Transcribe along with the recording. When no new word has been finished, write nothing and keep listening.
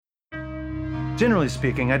Generally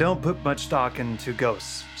speaking, I don't put much stock into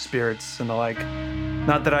ghosts, spirits, and the like.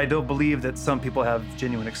 Not that I don't believe that some people have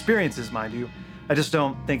genuine experiences, mind you. I just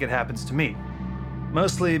don't think it happens to me.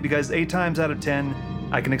 Mostly because 8 times out of 10,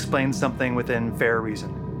 I can explain something within fair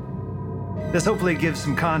reason. This hopefully gives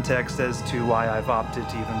some context as to why I've opted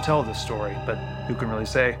to even tell this story, but who can really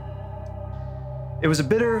say? It was a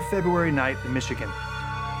bitter February night in Michigan,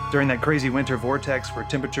 during that crazy winter vortex where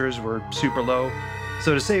temperatures were super low.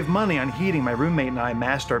 So to save money on heating, my roommate and I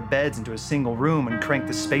mashed our beds into a single room and cranked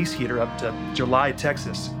the space heater up to July,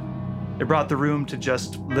 Texas. It brought the room to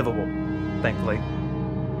just livable, thankfully.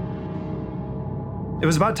 It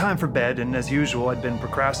was about time for bed, and as usual, I'd been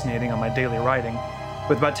procrastinating on my daily writing.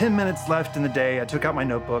 With about 10 minutes left in the day, I took out my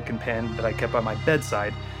notebook and pen that I kept by my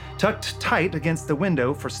bedside, tucked tight against the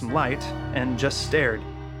window for some light, and just stared.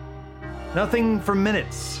 Nothing for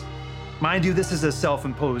minutes. Mind you, this is a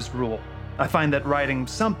self-imposed rule. I find that writing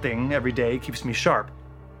something every day keeps me sharp.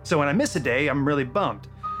 So when I miss a day, I'm really bummed.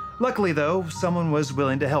 Luckily, though, someone was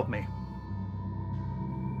willing to help me.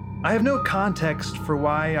 I have no context for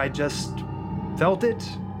why I just felt it,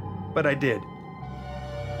 but I did.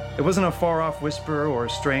 It wasn't a far-off whisper or a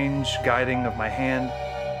strange guiding of my hand.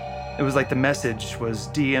 It was like the message was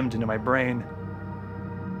DM'd into my brain.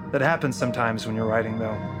 That happens sometimes when you're writing,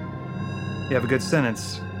 though. You have a good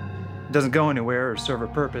sentence. It doesn't go anywhere or serve a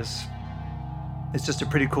purpose. It's just a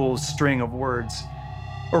pretty cool string of words,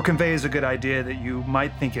 or conveys a good idea that you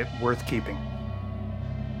might think it worth keeping.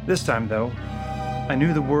 This time, though, I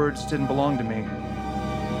knew the words didn't belong to me,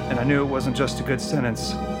 and I knew it wasn't just a good sentence.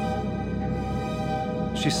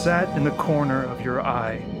 She sat in the corner of your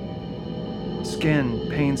eye, skin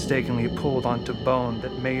painstakingly pulled onto bone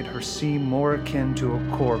that made her seem more akin to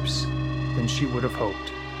a corpse than she would have hoped.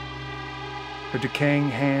 Her decaying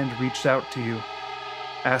hand reached out to you,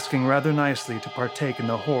 asking rather nicely to partake in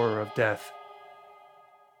the horror of death.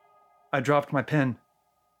 I dropped my pen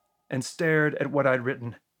and stared at what I'd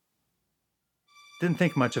written. Didn't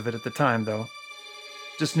think much of it at the time, though.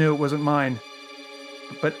 Just knew it wasn't mine,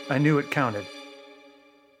 but I knew it counted.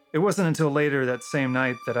 It wasn't until later that same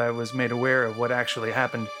night that I was made aware of what actually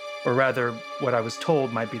happened, or rather, what I was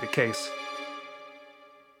told might be the case.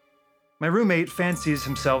 My roommate fancies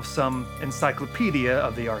himself some encyclopedia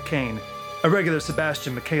of the arcane, a regular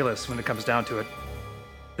Sebastian Michaelis when it comes down to it.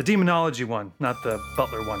 The demonology one, not the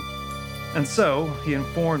butler one. And so, he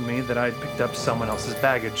informed me that I'd picked up someone else's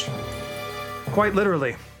baggage. Quite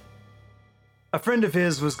literally. A friend of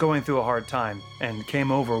his was going through a hard time, and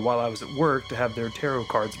came over while I was at work to have their tarot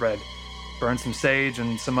cards read. Burned some sage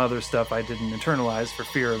and some other stuff I didn't internalize for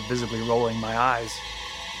fear of visibly rolling my eyes.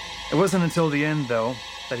 It wasn't until the end, though,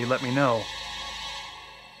 that he let me know.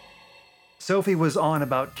 Sophie was on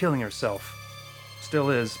about killing herself. Still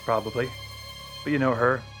is, probably. But you know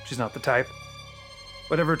her, she's not the type.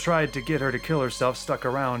 Whatever tried to get her to kill herself stuck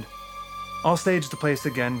around. I'll stage the place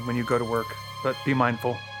again when you go to work, but be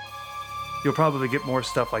mindful. You'll probably get more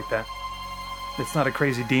stuff like that. It's not a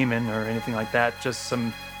crazy demon or anything like that, just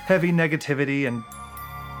some heavy negativity, and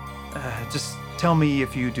just tell me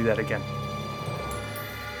if you do that again.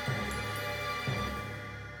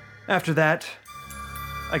 After that,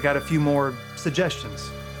 I got a few more suggestions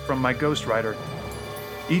from my ghostwriter,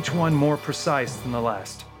 each one more precise than the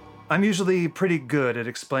last. I'm usually pretty good at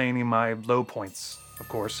explaining my low points, of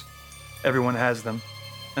course. Everyone has them,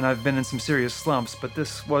 and I've been in some serious slumps, but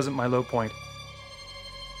this wasn't my low point.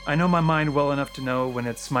 I know my mind well enough to know when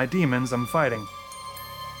it's my demons I'm fighting.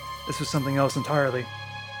 This was something else entirely.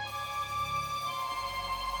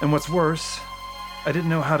 And what's worse, I didn't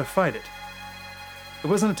know how to fight it. It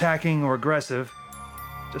wasn't attacking or aggressive,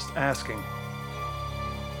 just asking.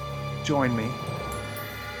 Join me.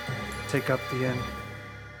 Take up the end.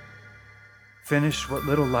 Finish what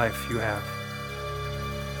little life you have.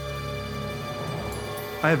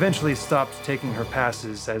 I eventually stopped taking her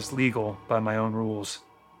passes as legal by my own rules,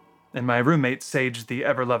 and my roommate saged the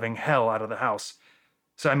ever-loving hell out of the house.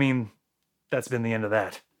 So, I mean, that's been the end of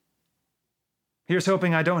that. Here's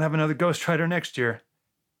hoping I don't have another ghostwriter next year.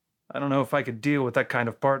 I don't know if I could deal with that kind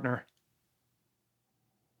of partner.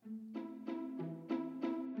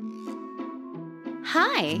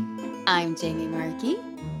 Hi, I'm Jamie Markey.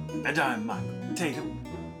 And I'm Michael Tatum.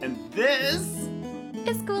 And this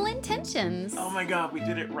is School Intentions. Oh my god, we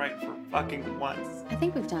did it right for fucking once. I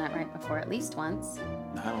think we've done it right before at least once.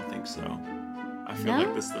 I don't think so. I feel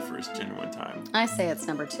like this is the first genuine time. I say it's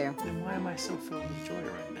number 2. Then why am I so filled with joy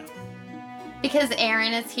right now? Because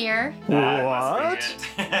Aaron is here. What?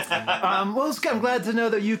 Well, I'm glad to know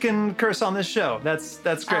that you can curse on this show. That's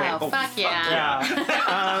great. Oh, fuck yeah.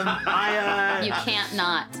 Yeah. You can't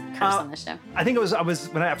not curse on this show. I think I was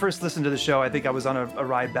when I first listened to the show, I think I was on a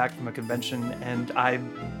ride back from a convention, and I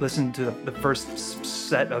listened to the first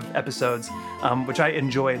set of episodes, which I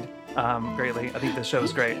enjoyed greatly. I think the show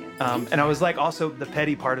was great. And I was like, also the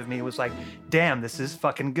petty part of me was like, damn, this is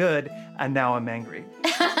fucking good, and now I'm angry.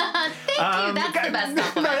 Thank you. That's the best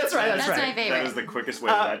compliment. That's right. That's my favorite. That was the quickest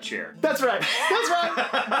way to that chair. That's right.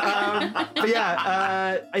 But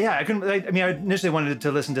yeah, I couldn't. I initially wanted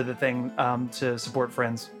to listen to the thing to support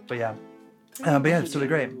friends. But yeah, it's really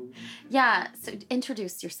great. Yeah. So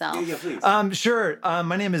introduce yourself. Yeah, please. Sure.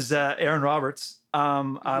 My name is Aaron Roberts.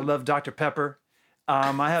 I love Dr. Pepper.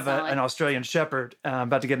 I have an Australian Shepherd.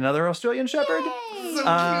 About to get another Australian Shepherd.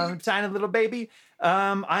 Yay. Tiny little baby.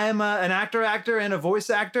 I am an actor, and a voice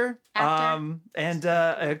actor. And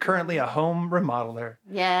currently a home remodeler.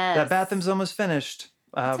 Yes. That bathroom's almost finished.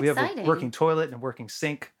 We have a exciting. working toilet and a working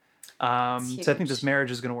sink. So I think huge. this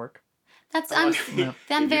marriage is going to work.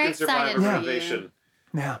 I'm very excited for renovation.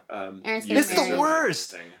 Yeah. Aaron's you gonna It's the marry.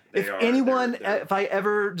 worst. If I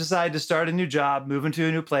ever decide to start a new job, move into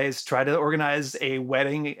a new place, try to organize a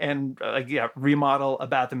wedding and remodel a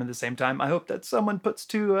bathroom at the same time, I hope that someone puts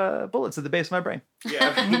 2 bullets at the base of my brain.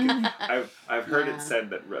 Yeah, I've heard it said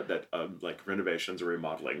that like renovations or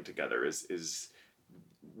remodeling together is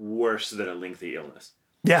worse than a lengthy illness.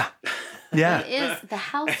 Yeah. Yeah. It is. The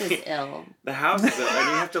house is ill. The house is ill, and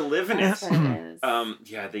you have to live in it. That's what it is.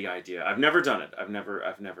 Yeah, the idea. I've never done it. I've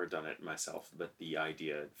never done it myself, but the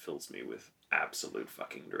idea fills me with absolute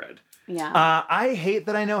fucking dread. Yeah. I hate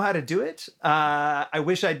that I know how to do it. I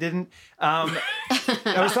wish I didn't. I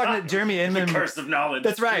was talking to Jeremy Inman. The curse of knowledge.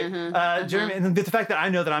 That's right. Jeremy, and the fact that I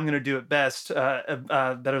know that I'm going to do it best,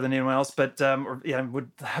 better than anyone else, but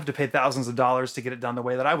would have to pay thousands of dollars to get it done the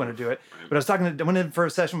way that I want to do it. Right. But I went in for a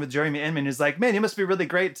session with Jeremy Inman. He's like, man, you must be really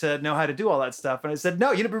great to know how to do all that stuff. And I said,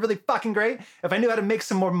 no, you'd be really fucking great if I knew how to make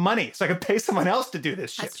some more money so I could pay someone else to do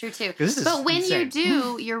this shit. That's true too. This is But when insane. you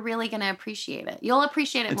do, you're really going to appreciate it. You'll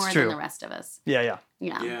appreciate it It's more true. than the rest of us. Yeah.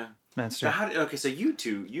 Yeah. That's So true. so you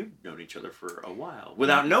two, you've known each other for a while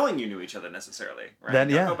without knowing you knew each other necessarily, right? Then,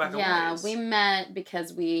 yeah. Go back a Yeah, ways. we met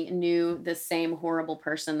because we knew the same horrible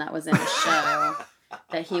person that was in the show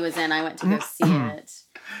that he was in. I went to go see it,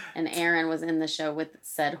 and Aaron was in the show with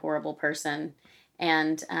said horrible person,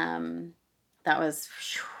 and that was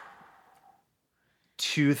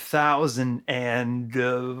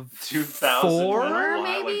 2004? 2004,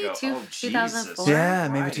 maybe? ago. 2004? Yeah,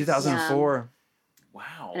 maybe Christ. 2004.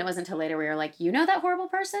 Wow. And it wasn't until later we were like, you know that horrible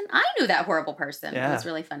person? I knew that horrible person. Yeah. It was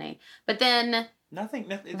really funny. But then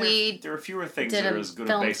Nothing. We there are fewer things did that a are as good a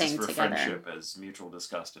film basis thing for together. friendship as mutual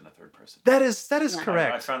disgust in a third person. That is Yeah. I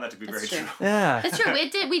correct. found that to be That's very true. true. Yeah. it's true.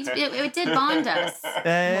 It did bond us.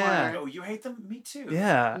 Yeah. Oh, you hate them? Me too.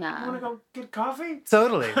 Yeah. You want to Yeah. go get coffee?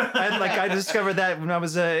 Totally. I discovered that when I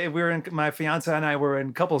was my fiance and I were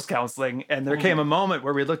in couples counseling, and there came a moment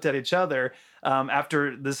where we looked at each other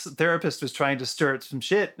after this therapist was trying to stir up some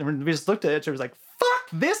shit, and we just looked at each other, was like, "Fuck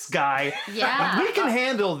this guy! Yeah. We can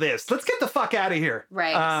handle this. Let's get the fuck out of here."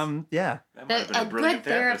 Right. Yeah. That might have been A brilliant good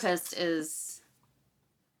therapist is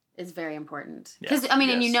very important. Yeah. Because, I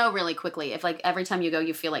mean, and you Yes. know really quickly, if like every time you go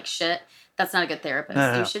you feel like shit, that's not a good therapist.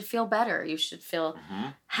 No. You should feel better. You should feel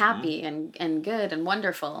Mhm. happy and good and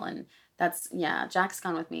wonderful. And that's, Jack's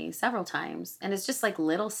gone with me several times. And it's just like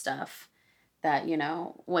little stuff that,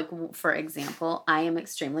 like, for example, I am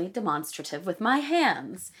extremely demonstrative with my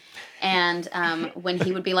hands. And when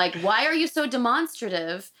he would be like, why are you so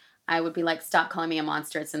demonstrative? I would be like, stop calling me a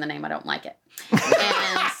monster. It's in the name. I don't like it.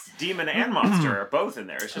 And, Demon and monster are both in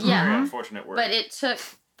there. It's just a Yeah. very unfortunate word. but it took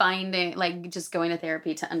finding, like, just going to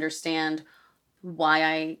therapy to understand why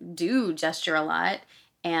I do gesture a lot.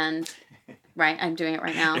 And, right, I'm doing it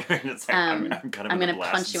right now. It's like, I'm kind of I'm in gonna a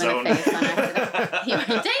blast punch you zone. in the face on accident. You're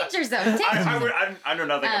in danger zone. Danger zone. I know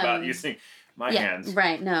nothing about Um, using my Yeah, hands.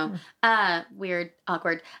 right. No. Weird,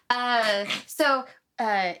 awkward.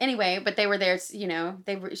 Anyway, but they were there.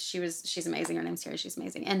 She's amazing. Her name's Terry. She's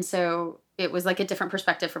amazing. And so it was like a different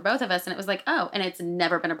perspective for both of us. And it was like, oh, and it's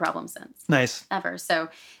never been a problem since, Nice. ever. So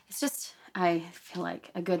it's just, I feel like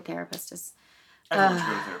a good therapist is. Everyone should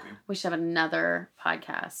go to therapy. We should have another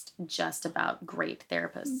podcast just about great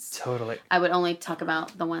therapists. Totally. I would only talk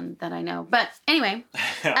about the one that I know. But anyway,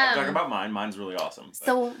 I'll talk about mine. Mine's really awesome. but-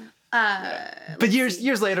 so. But let's years see.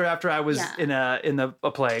 years later, after I was Yeah. in a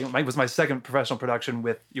play, it was my second professional production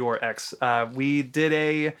with your ex. We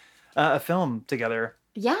did a film together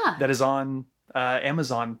Yeah. that is on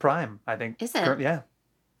Amazon Prime, I think. Is it? Yeah,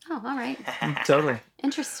 Oh, all right. totally.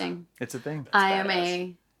 Interesting. It's a thing. I am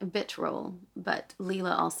badass. bit role, but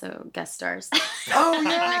Leela also guest stars. Oh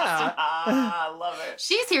yeah. I love it.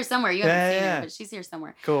 She's here somewhere. You haven't seen Yeah. her, but she's here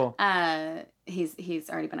somewhere. Cool. He's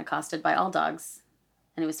already been accosted by all dogs,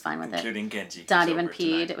 and he was fine with it. Including Genji. Dot who's even over peed.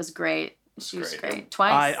 tonight. It was great. She was great. great.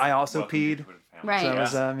 Twice. I also Welcome to peed. the Twitter family. Right. So it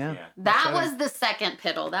was, Yeah. That So- was the second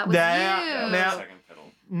piddle. That was Yeah, you. yeah. Second piddle.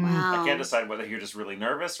 Wow. I can't decide whether you're just really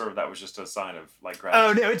nervous or if that was just a sign of like Oh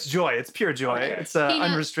gratitude. no, it's joy. It's pure joy. Okay. It's He knows-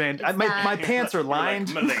 unrestrained. it's my that- pants are You're like,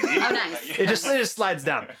 lined. "Milady." Oh, nice. It just slides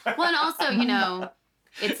down. Well, and also, you know,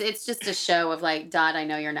 it's just a show of like, Dot, I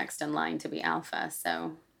know you're next in line to be alpha,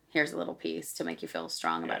 so here's a little piece to make you feel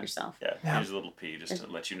strong about yourself. Yeah, Yeah. here's a little P just to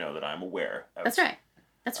let you know that I'm aware of That's right.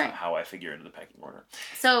 That's right. how I figure into the pecking order.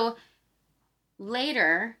 So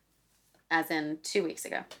later, as in 2 weeks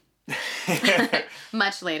ago,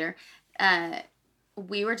 much later,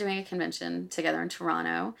 we were doing a convention together in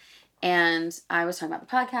Toronto, and I was talking about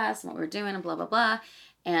the podcast and what we were doing and blah, blah, blah.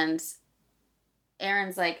 And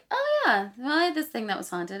Aaron's like, oh yeah, well, I had this thing that was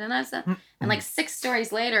haunted. And I was, and like 6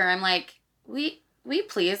 stories later, I'm like, we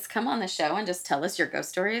please come on the show and just tell us your ghost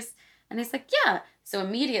stories? And he's like, yeah. So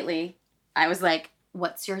immediately I was like,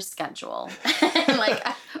 what's your schedule? And like,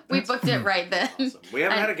 we booked it right then. Awesome. We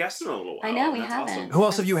haven't had a guest in a little while. I know, we and that's haven't. awesome. Who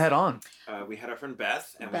else have you had on? We had our friend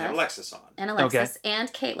Beth, and we Beth. had Alexis on. And Alexis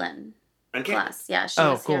and Caitlin. And Kate. Glass. Yeah, she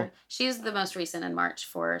Oh, was cool. here. She was the most recent in March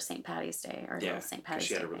for St. Patty's Day, or Yeah, little St. 'cause Patty's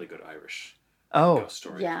she Day. had a really thing. good Irish Oh, ghost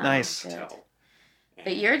story. Yeah, Nice. to good. tell.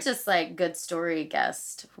 But you're just like good story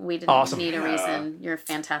guest. We didn't Awesome. need a Yeah. reason. You're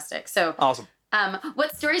fantastic. So, awesome.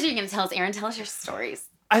 what stories are you going to tell us, Aaron? Tell us your stories.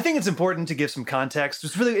 I think it's important to give some context.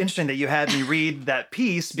 It's really interesting that you had me read that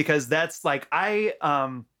piece because that's like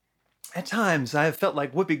at times I have felt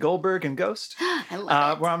like Whoopi Goldberg in Ghost, I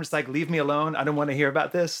love it. where I'm just like, leave me alone. I don't want to hear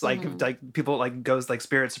about this. Like, Mhm. like people like ghosts, like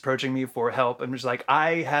spirits approaching me for help. I'm just like,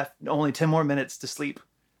 I have only 10 more minutes to sleep.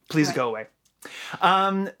 Please Right. go away.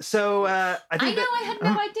 So I I think know. that, I had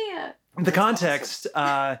no idea. the context,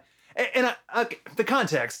 the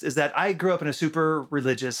context is that I grew up in a super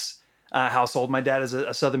religious household. My dad is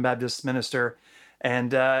a Southern Baptist minister,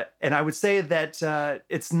 and I would say that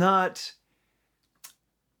it's not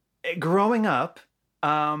growing up.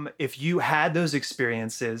 If you had those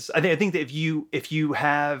experiences, I think that if you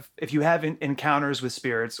have encounters with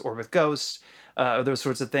spirits or with ghosts, those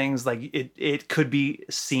sorts of things, like it could be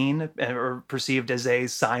seen or perceived as a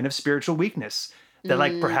sign of spiritual weakness. That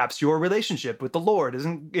like perhaps your relationship with the Lord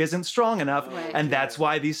isn't strong enough, Right. and that's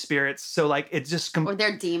why these spirits. So like it just Or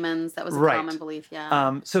they're demons. That was a Right. common belief.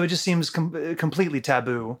 Yeah. so it just seems completely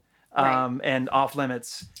taboo Right. and off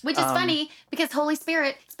limits. Which is funny because Holy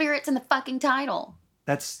Spirit's in the fucking title.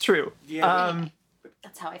 That's true. Yeah.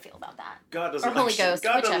 That's how I feel about that. God doesn't Or Holy like Ghost,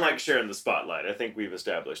 God doesn't whichever. like sharing the spotlight. I think we've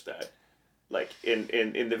established that. Like in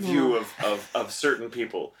the view of certain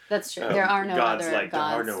people. That's true. There are no God's other like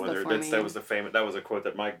gods there are no other. before me. That was a quote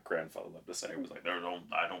that my grandfather loved to say. It was like,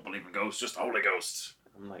 I don't believe in ghosts, just Holy Ghost.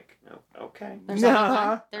 I'm like, no, okay. There's only Yeah.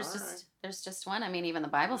 one. There's All just right. there's just one. I mean, even the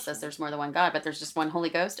Bible says there's more than one God, but there's just one Holy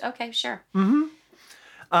Ghost. Okay, sure. Mm-hmm.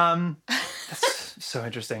 That's so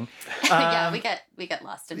interesting. Yeah, we get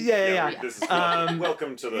lost in. Yeah. This is Um,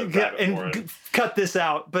 welcome to the Yeah, rabbit and warren. cut this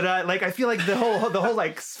out. But like, I feel like the whole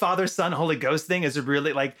like Father, Son, Holy Ghost thing is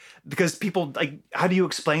really like, because people like, how do you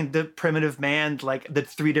explain the primitive man like the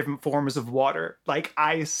 3 different forms of water, like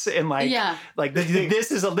ice and like Yeah. like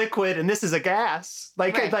this is a liquid and this is a gas.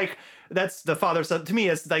 Like Right. like that's the Father, Son. To me,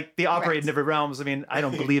 it's like they operate Right. in different realms. I mean, I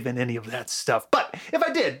don't believe in any of that stuff. But if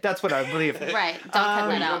I did, that's what I believe. Right. Don't cut Um,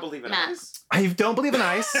 that You out. don't believe in Matt. ice? I don't believe in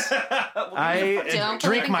ice. I Don't drink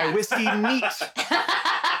believe in my gas. whiskey neat.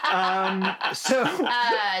 So.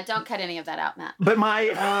 Don't cut any of that out, Matt. But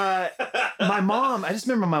my mom, I just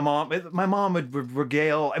remember my mom would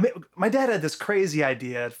regale. I mean, my dad had this crazy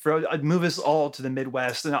idea for I'd move us all to the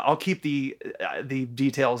Midwest, and I'll keep the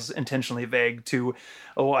details intentionally vague to,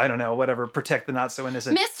 I don't know, whatever, protect the not so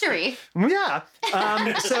innocent. Mystery. Yeah.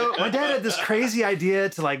 So my dad had this crazy idea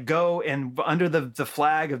to like go and under the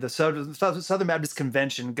flag of the Southern Baptist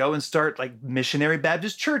Convention, go and start like missionary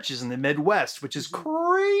Baptist churches in the Midwest, which is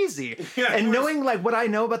crazy. Yeah, And it was- knowing like what I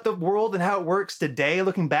know about the world and how it works today,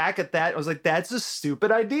 looking back at that, I was like, that's a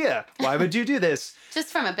stupid idea. Why would you do this? Just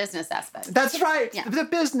from a business aspect. That's right. Yeah. The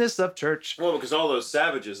business of church. Well, because all those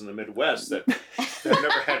savages in the Midwest that have never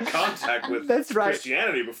had contact with That's right.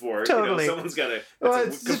 Christianity before, Totally. someone's got to. Well,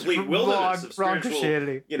 It's a complete wilderness of wrong spiritual.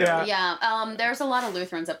 Christianity. You know. Yeah. There's a lot of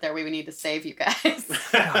Lutherans up there we would need to save you guys.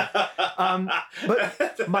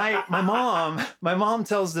 But my mom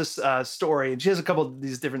tells this story, and she has a couple of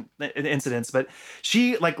these different incidents. But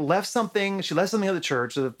she like left something at the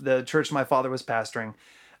church, the church my father was pastoring,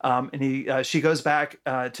 And she goes back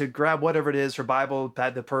to grab whatever it is, her Bible,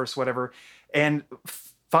 the purse, whatever, and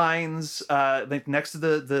finds like next to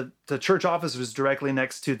the church office was directly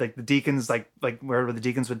next to like the deacons, like wherever the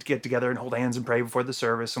deacons would get together and hold hands and pray before the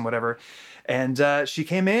service and whatever. And she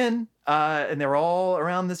came in and they were all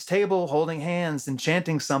around this table holding hands and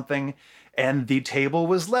chanting something, and the table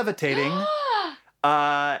was levitating.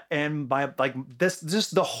 And by like this,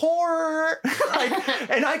 just the horror,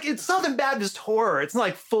 it's Southern Baptist horror. It's not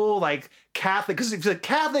like full like Catholic, because if you're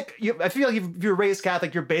Catholic, I feel like if you're raised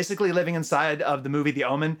Catholic, you're basically living inside of the movie The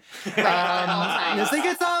Omen. It's like,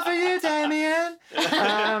 it's all for you, Damien.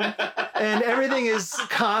 And everything is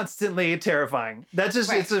constantly terrifying. That's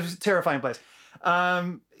just It's a terrifying place.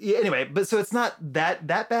 Anyway, but so it's not that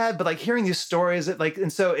bad, but like hearing these stories,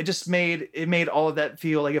 and so it just made all of that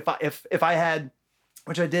feel like if I had,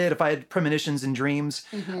 which I did, if I had premonitions and dreams,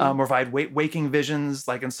 or if I had waking visions,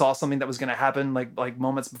 like, and saw something that was going to happen, like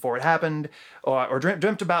moments before it happened, or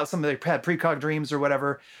dreamt about something, like had precog dreams or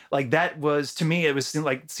whatever, like that was, to me, it was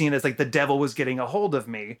seen as like the devil was getting a hold of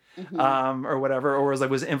me, or whatever, or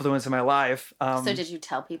was influencing my life. So did you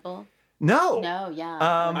tell people? No. Yeah.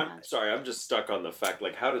 I'm sorry. I'm just stuck on the fact.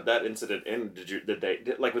 Like, how did that incident end? Did they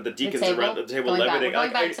like with the deacons around the table levitating?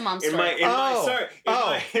 Going back to Mom's story.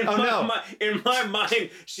 In my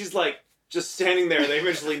mind, she's like just standing there. They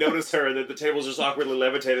eventually notice her, and that the table's just awkwardly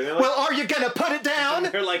levitating. Like, well, are you gonna put it down?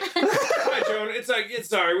 They're like, "Hi, Joan. It's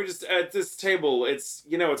sorry. We just at this table. It's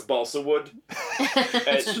balsa wood.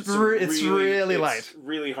 It's really light. It's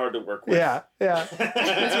really hard to work with. Yeah.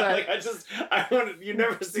 That's right. I wanted. You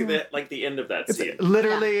never see that, like the end of that scene.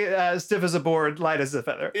 Literally stiff as a board, light as a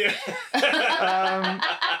feather. Yeah.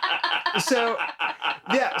 So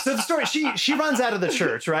the story, she runs out of the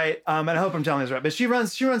church, right? And I hope I'm telling this right, but she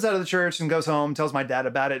runs out of the church and goes home, tells my dad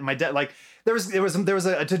about it. And my dad, like, there was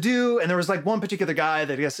a to-do, and there was like one particular guy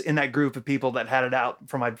that, I guess, in that group of people that had it out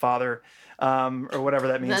for my father, or whatever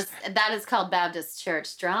that means. That is called Baptist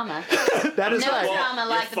church drama. That is right. No drama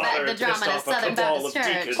like the drama in a Southern Baptist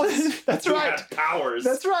church. That's right. Powers.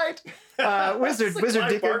 That's right. Wizard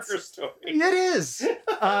Dickens. Barker story. It is.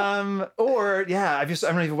 I don't know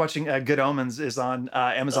if you're watching Good Omens is on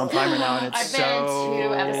Amazon Prime right now, and it's so been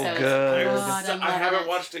 2 episodes. good. I haven't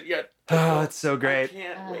watched it yet. Oh, it's so great. I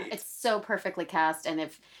can't wait. It's so perfectly cast, and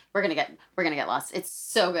if we're gonna get lost, it's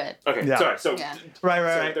so good. Okay, yeah. Sorry. So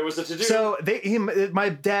right. So there was a to do. So my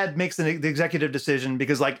dad makes the executive decision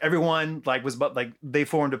because like everyone like was like they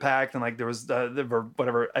formed a pact, and like there was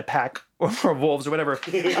a pack or wolves or whatever,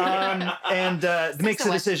 and makes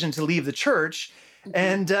the decision to leave the church.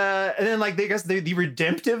 And then like I guess the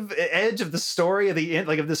redemptive edge of the story of the end,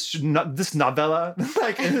 like of this novella,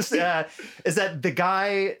 like is that the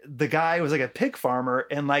guy was like a pig farmer,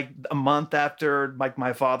 and like a month after like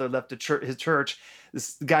my father left his church,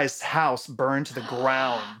 this guy's house burned to the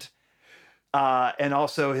ground, and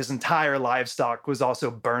also his entire livestock was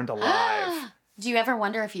also burned alive. Do you ever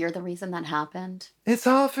wonder if you're the reason that happened? It's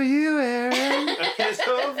all for you, Aaron.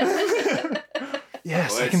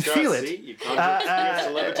 Yes, I can feel it. See, you have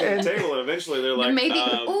to levitate the table, and eventually they're like, maybe.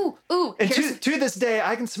 Ooh. And to this day,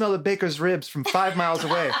 I can smell the baker's ribs from 5 miles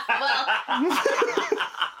away.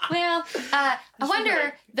 I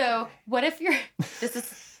wonder though. What if you're? This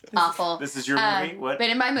is awful. This is your movie. What?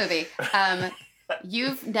 But in my movie,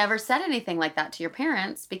 you've never said anything like that to your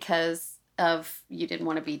parents because of you didn't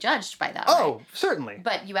want to be judged by that. Oh, right? Certainly.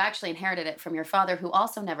 But you actually inherited it from your father, who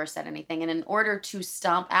also never said anything. And in order to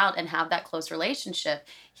stomp out and have that close relationship,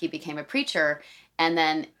 he became a preacher, and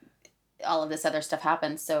then all of this other stuff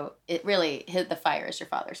happened. So it really hit the fire is your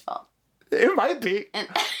father's fault. It might be.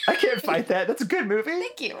 I can't fight that. That's a good movie.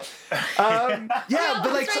 Thank you. But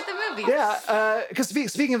like, write the movies. Yeah, because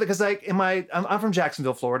speaking of it, because like I'm from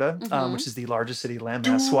Jacksonville, Florida, which is the largest city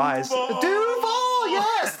landmass wise. Duval,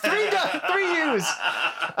 yes, three U's.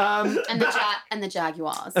 And the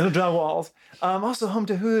Jaguars. And the Jaguars. Also home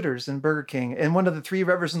to Hooters and Burger King, and one of the 3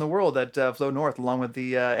 rivers in the world that flow north, along with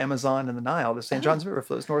the Amazon and the Nile. The St. Johns River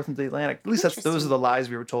flows north into the Atlantic. At least those are the lies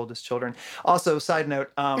we were told as children. Also, side note,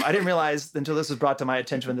 I didn't realize until this was brought to my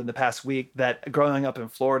attention within the past week that growing up in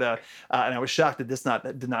Florida, and I was shocked that this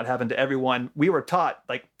did not happen to everyone. We were taught,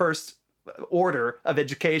 like, first order of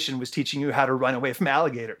education was teaching you how to run away from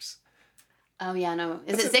alligators. Oh yeah, no.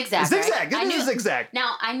 Is it zigzag? Zigzag. Right? It is zigzag.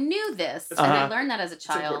 Now I knew this, and I learned that as a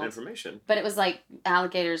child. It's important information. But it was like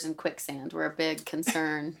alligators and quicksand were a big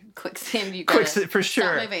concern. Quicksand, you gotta for sure.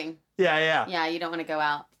 Stop moving. Yeah. Yeah, you don't want to go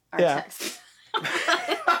out.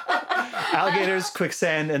 Alligators,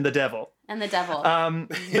 quicksand, and the devil. And the devil. But,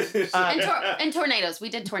 And tornadoes. We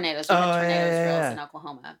did tornadoes. We did tornadoes drills in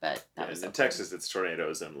Oklahoma, but that was in Texas. It's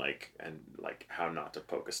tornadoes and like how not to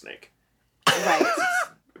poke a snake. Right.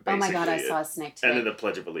 Oh my God, I saw a snake today. And in the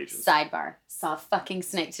Pledge of Allegiance. Sidebar. Saw a fucking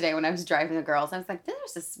snake today when I was driving the girls. I was like,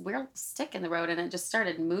 there's this weird stick in the road, and it just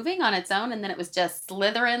started moving on its own, and then it was just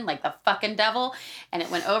slithering like the fucking devil, and it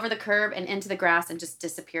went over the curb and into the grass and just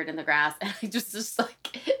disappeared in the grass. And I just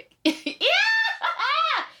like, yeah!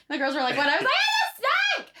 The girls were like, what? I was like, it's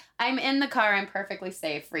a snake! I'm in the car. I'm perfectly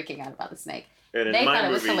safe, freaking out about the snake. They thought it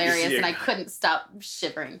was hilarious, and I couldn't stop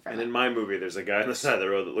shivering from it. And in my movie, there's a guy on the side of the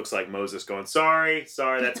road that looks like Moses going, sorry,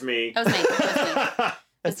 that's me. That was me.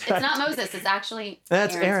 It's not Moses. It's actually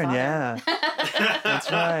That's Aaron, yeah. That's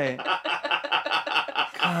right.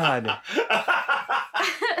 God.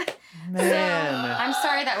 Man. So, I'm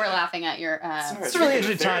sorry that we're laughing at your... it's a really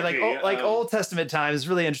interesting time. Like Old Testament times,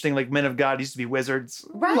 really interesting. Like men of God used to be wizards.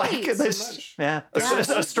 Right. Like,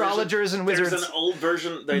 astrologers and wizards. There's an old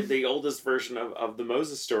version, the oldest version of the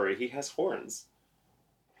Moses story. He has horns.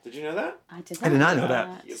 Did you know that? I did not know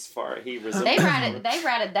that. He They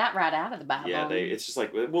ratted that right out of the Bible. Yeah, it's just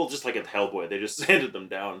like just like at Hellboy, they just sanded them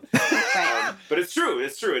down. Right. But it's true.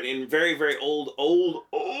 In very, very old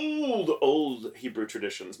Hebrew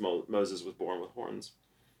traditions, Moses was born with horns.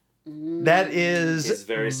 That is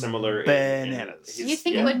very similar. Bananas. You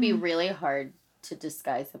think it would be really hard to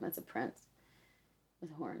disguise him as a prince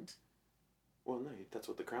with horns? Well, no, that's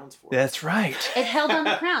what the crown's for. That's right. It held on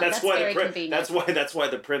the crown. That's very convenient. That's why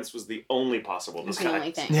the prince was the only possible disguise. The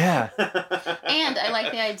only thing. Yeah. And I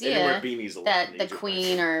like the idea that the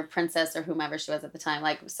queen or princess or whomever she was at the time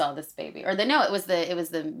like saw this baby, or it was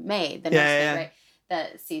the maid, the nurse, right?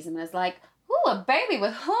 That sees him and is like, ooh, a baby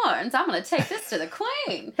with horns. I'm going to take this to the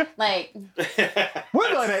queen. Like,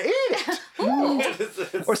 we're going to eat it.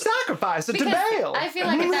 Or sacrifice it to Baal. I feel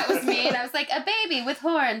like if that was me and I was like, a baby with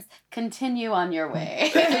horns, continue on your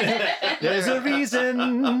way. There's a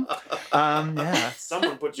reason. Yeah.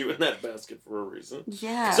 Someone put you in that basket for a reason.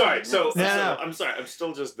 Yeah. Sorry. So I'm sorry. I'm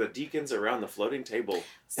still just the deacons around the floating table.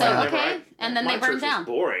 So, and then they burned down. Was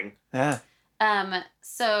boring. Yeah.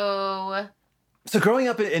 So growing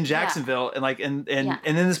up in Jacksonville and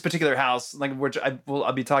in this particular house, like which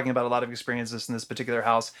I'll be talking about a lot of experiences in this particular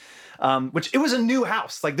house, which it was a new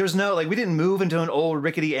house. Like there's no, like we didn't move into an old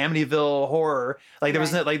rickety Amityville horror. Like there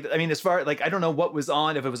was no, like, I mean, as far, like, I don't know what was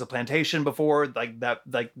on, if it was a plantation before, like that,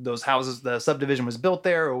 like those houses, the subdivision was built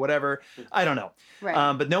there or whatever. I don't know.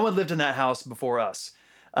 Right. But no one lived in that house before us.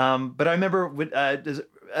 But I remember, I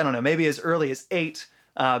don't know, maybe as early as 8,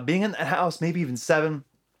 being in that house, maybe even 7.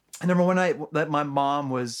 I remember one night that my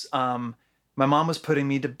mom was putting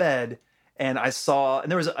me to bed, and I saw,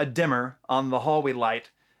 and there was a dimmer on the hallway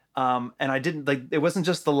light, and I didn't, like, it wasn't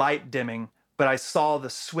just the light dimming, but I saw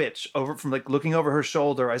the switch over from, like, looking over her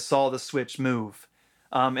shoulder. I saw the switch move,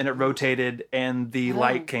 and it rotated, and the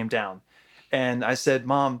light came down, and I said,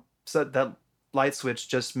 "Mom, so that light switch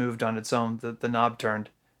just moved on its own. The knob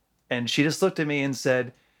turned," and she just looked at me and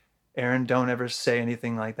said, "Aaron, don't ever say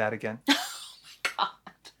anything like that again."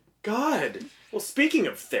 God. Well, speaking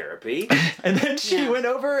of therapy. And then she went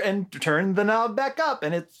over and turned the knob back up,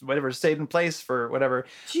 and it's whatever stayed in place for whatever.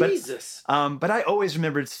 Jesus. But I always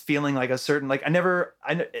remembered feeling like a certain, like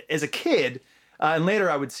as a kid, and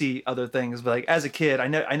later I would see other things, but like as a kid, I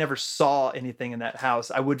never saw anything in that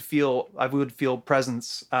house. I would feel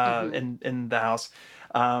presence in the house.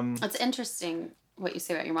 It's interesting what you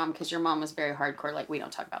say about your mom, because your mom was very hardcore. Like, we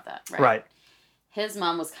don't talk about that, right? Right. His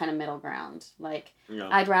mom was kind of middle ground. Like,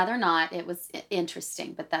 I'd rather not. It was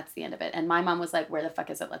interesting, but that's the end of it. And my mom was like, where the fuck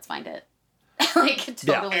is it? Let's find it. Like,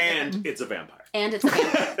 totally. And it's a vampire.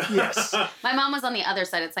 Yes. My mom was on the other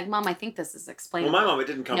side. It's like, Mom, I think this is explainable. Well, my mom, it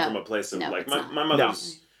didn't come from a place of, like,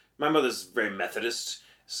 my mother's very Methodist,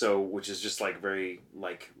 so, which is just, like, very,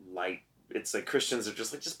 like, light. It's like Christians are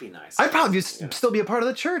just like, just be nice. I'd probably still be a part of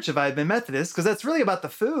the church if I had been Methodist, because that's really about the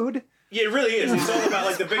food. Yeah, it really is. It's all about,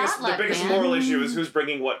 like, the biggest moral issue is who's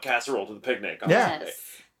bringing what casserole to the picnic on Sunday.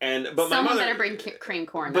 But my mother better bring cream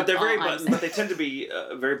corn. But they're but they tend to be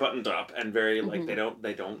very buttoned up and very like they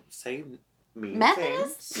don't say mean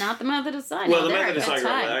Methodist, things. Not the Methodist side. Well, the Methodist side.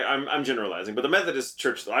 I'm generalizing, but the Methodist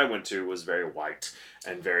church that I went to was very white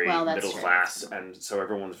and very middle class, and so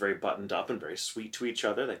everyone was very buttoned up and very sweet to each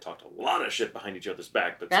other. They talked a lot of shit behind each other's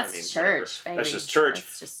back, but that's church. Baby. That's just church.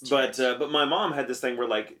 But my mom had this thing where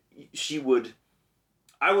like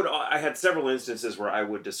I had several instances where I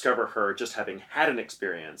would discover her just having had an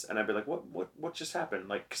experience, and I'd be like, "What just happened?"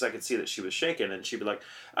 Like, because I could see that she was shaken, and she'd be like,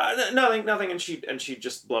 "Nothing," and she'd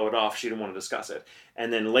just blow it off. She didn't want to discuss it,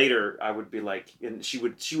 and then later I would be like, and she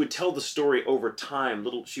would tell the story over time.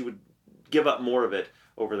 She would give up more of it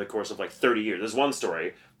over the course of like 30 years. There's one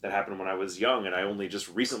story that happened when I was young, and I only just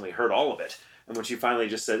recently heard all of it. And when she finally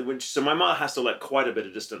just said, so my mom has to let quite a bit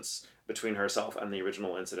of distance between herself and the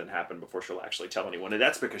original incident happen before she'll actually tell anyone. And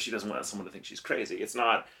that's because she doesn't want someone to think she's crazy. It's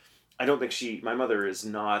not, I don't think my mother is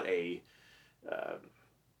not a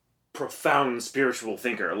profound spiritual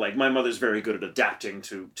thinker. Like, my mother's very good at adapting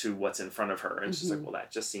to what's in front of her. And she's like, well,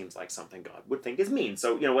 that just seems like something God would think is mean.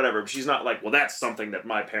 So, whatever. But she's not like, well, that's something that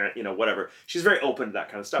my parent, whatever. She's very open to that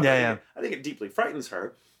kind of stuff. Yeah, I think it deeply frightens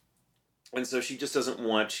her. And so she just doesn't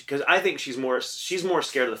want, because I think she's more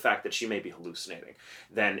scared of the fact that she may be hallucinating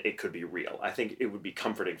than it could be real. I think it would be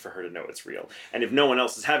comforting for her to know it's real. And if no one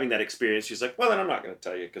else is having that experience, she's like, well, then I'm not going to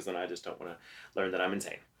tell you, because then I just don't want to learn that I'm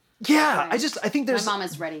insane. Yeah, I think there's... My mom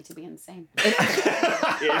is ready to be insane.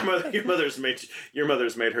 Your mother's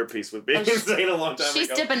made her peace with being insane a long time ago. She's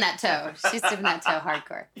dipping that toe. She's dipping that toe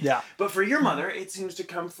hardcore. Yeah. But for your mother, it seems to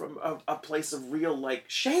come from a place of real, like,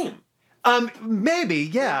 shame. Maybe,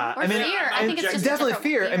 yeah. Or fear. I think it's just definitely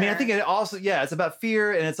fear. fear. I mean, I think it also, it's about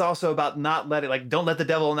fear, and it's also about not letting, like, don't let the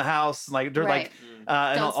devil in the house, like, Right.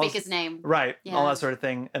 and don't speak his name. Right, Yeah. all that sort of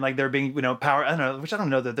thing, and like there being, power. I don't know, which I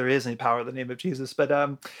don't know that there is any power in the name of Jesus, but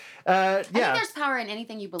yeah. I think there's power in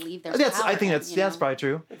anything you believe there's power I think in, that's probably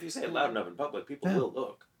true. If you say it loud enough in public, people will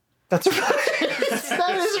look. That's right.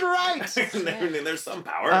 That is right. There's some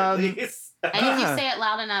power at least. And if you say it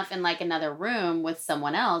loud enough in like another room with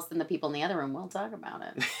someone else, then the people in the other room will talk about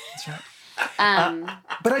it. That's right.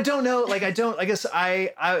 But I don't know. Like, I guess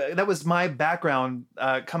I that was my background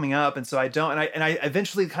coming up, and so I don't. And I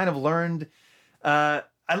eventually kind of learned. My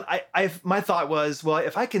thought was, well,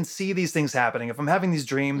 if I can see these things happening, if I'm having these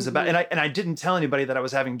dreams about, and I didn't tell anybody that I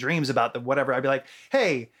was having dreams about the whatever. I'd be like,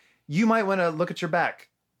 hey, you might want to look at your back.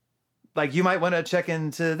 Like, you might want to check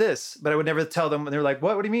into this, but I would never tell them. And they're like,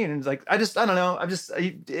 what do you mean? And it's like, I don't know. I'm just,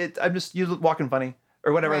 you walking funny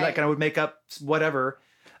or whatever. Right. That kind of would make up whatever.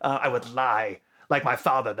 I would lie like my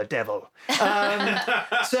father, the devil.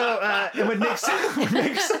 So it would make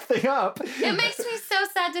something up. It makes me so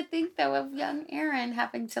sad to think, though, of young Aaron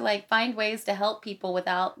having to like find ways to help people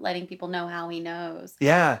without letting people know how he knows.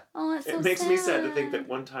 Yeah. Oh, it's so It makes sad. me sad to think that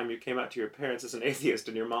one time you came out to your parents as an atheist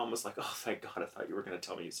and your mom was like, oh, thank God, I thought you were going to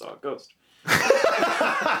tell me you saw a ghost.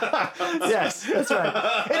 Yes, that's right.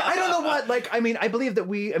 And I don't know what, I believe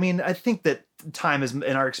that I think that time is,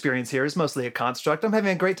 in our experience here, is mostly a construct. I'm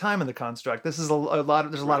having a great time in the construct. This is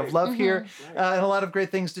there's a lot of love here, and a lot of great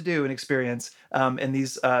things to do and experience in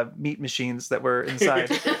these meat machines that we're inside.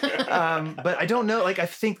 But I don't know, I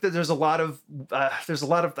think that there's a lot of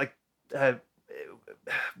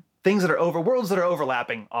things that are worlds that are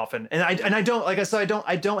overlapping often. And I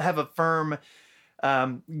don't have a firm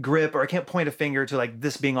grip, or I can't point a finger to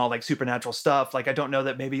this being all supernatural stuff. I don't know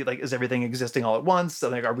that maybe is everything existing all at once.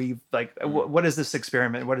 So are we what is this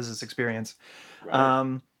experiment? What is this experience?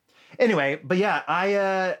 Right. Anyway, but yeah,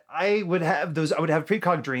 I would have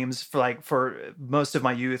precog dreams for most of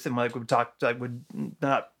my youth, and would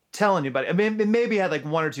not tell anybody. I mean, maybe I had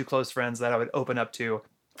one or two close friends that I would open up to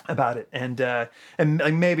about it, and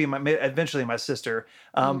maybe eventually my sister.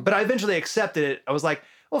 But I eventually accepted it. I was like,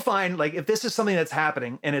 well, fine. If this is something that's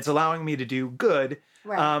happening and it's allowing me to do good,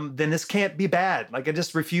 then this can't be bad. I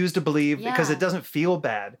just refuse to believe because it doesn't feel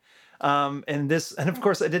bad. And of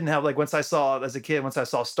course I didn't have once I saw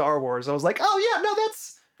Star Wars, I was like, oh yeah, no,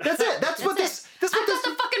 that's it. That's what this. I got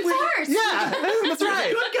the fucking Force. Yeah, that's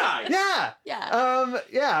right. Good guy. Yeah. Yeah.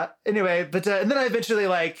 Yeah. Anyway, but and then I eventually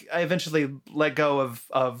let go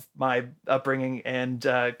of my upbringing, and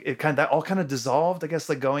that all kind of dissolved. I guess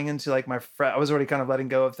going into I was already kind of letting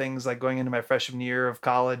go of things going into my freshman year of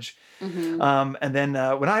college. Mm-hmm. And then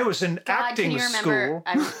when I was in acting school,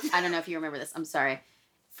 I don't know if you remember this. I'm sorry.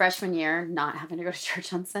 Freshman year, not having to go to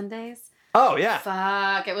church on Sundays. Oh yeah.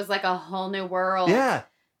 Fuck! It was like a whole new world. Yeah.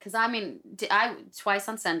 Because I twice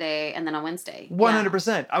on Sunday and then on Wednesday.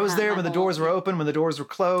 100%. I was there when the doors were open, when the doors were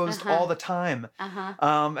closed, all the time. And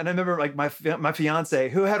I remember my fiance,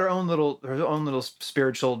 who had her own little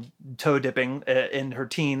spiritual toe dipping in her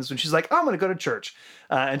teens, when she's like, oh, I'm going to go to church,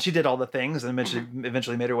 and she did all the things, and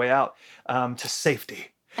eventually made her way out to safety.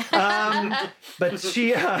 But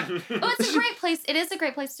she. Well, it's a great place. It is a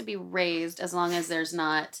great place to be raised, as long as there's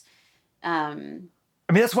not.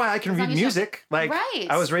 I mean, that's why I can As long read as you have- music. Like, Right.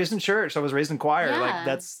 I was raised in church. I was raised in choir. Yeah. Like,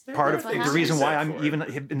 that's part of That's what the reason why happens. I'm even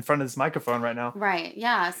in front of this microphone right now. Right.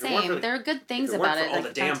 Yeah. it weren't Same. for- There are good things it weren't about for it. all Like,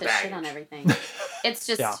 the damn not to shit on baggage. everything. It's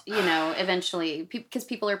just, Yeah. you know, eventually, because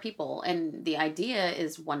people are people, and the idea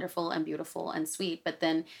is wonderful and beautiful and sweet. But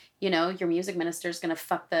then, you know, your music minister's gonna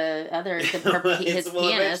fuck his Well, pianist,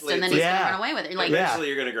 eventually and then it's he's like- gonna run away with it. You're like, Yeah. Eventually,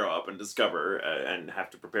 you're going to grow up and discover and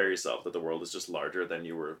have to prepare yourself that the world is just larger than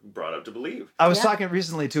you were brought up to believe. I was Yeah. talking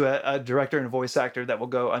recently to a director and voice actor that will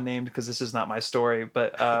go unnamed because this is not my story,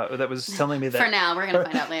 but that was telling me that for now, we're gonna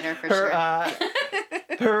find out later for her sure.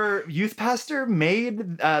 her youth pastor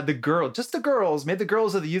made the girls made the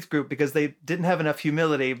girls of the youth group, because they didn't have enough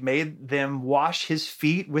humility, made them wash his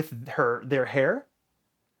feet with their hair.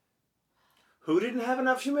 Who didn't have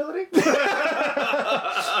enough humility?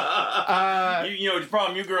 You know, the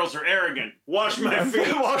problem, you girls are arrogant. Wash my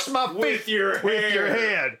feet. Wash my feet with your with your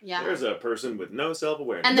hair. hand. Yeah. There's a person with no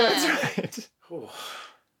self-awareness. And That's right.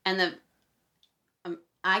 And the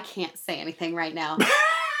I can't say anything right now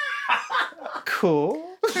Cool.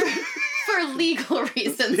 for legal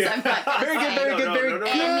reasons. Yeah. I'm not gonna Very good, say very good, No, very no, no,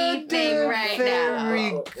 good. no. anything right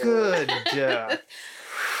Very now. good.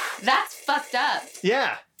 That's fucked up.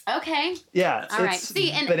 Yeah. Okay. Yeah. All right. it's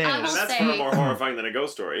See, and I bananas. And will that's say- far more horrifying than a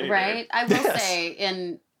ghost story. Anyway. Right. I will Yes. say,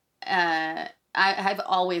 in I've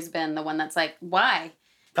always been the one that's like, why?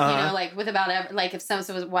 You know, like with like if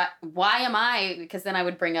someone was, why am I? Because then I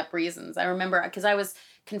would bring up reasons. I remember because I was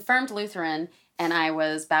confirmed Lutheran and I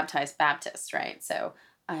was baptized Baptist, right? So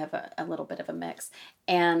I have a little bit of a mix,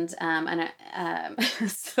 and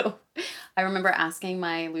so I remember asking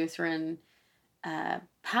my Lutheran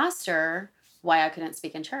pastor why I couldn't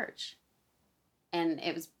speak in church, and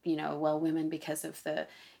it was, you know, well, women because of the,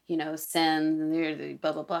 you know, sin, and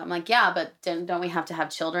blah blah blah. I'm like, yeah, but don't we have to have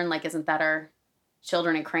children? Like, isn't that our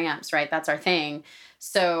children and cramps, right? That's our thing.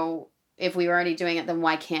 So if we were already doing it, then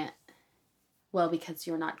why can't? Well, because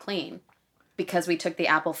you're not clean. Because we took the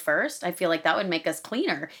apple first, I feel like that would make us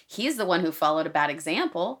cleaner. He's the one who followed a bad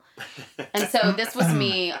example. And so this was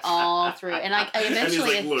me all through. And I eventually... And he's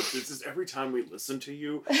like, look, this is every time we listen to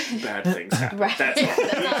you, bad things happen. Right. That's all.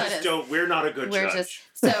 That's We all it just is. don't, we're not a good We're judge. just...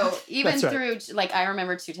 So even That's right. through... Like, I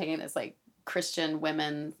remember, too, taking this, like, Christian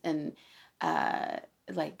women and,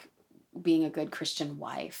 like, being a good Christian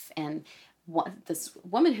wife. And this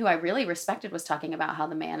woman who I really respected was talking about how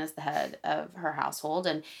the man is the head of her household,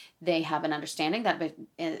 and they have an understanding that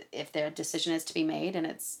if their decision is to be made, and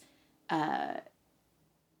it's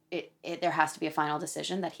there has to be a final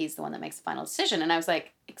decision, that he's the one that makes the final decision. And I was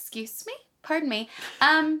like, excuse me, pardon me,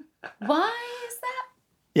 why is that?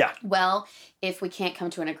 Yeah. Well, if we can't come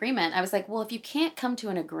to an agreement, I was like, well, if you can't come to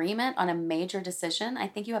an agreement on a major decision, I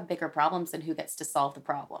think you have bigger problems than who gets to solve the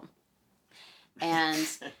problem. And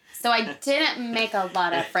so I didn't make a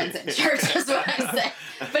lot of friends in church, is what I say.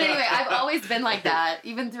 But anyway, I've always been like that,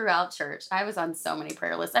 even throughout church. I was on so many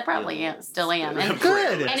prayer lists. I probably still am. And,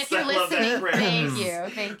 Good. and if you're I love that listening, prayer thank list. you.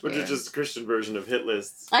 Thank Which you. is just a Christian version of hit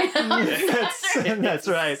lists. I know. That's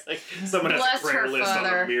right. It's like someone has Bless a prayer her list on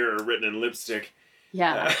father. a mirror written in lipstick.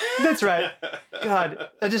 Yeah. That's right. God,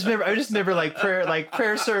 I just remember like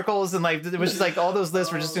prayer circles, and like it was just like all those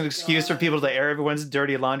lists were just an excuse for people to air everyone's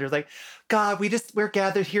dirty laundry. Like, God, we're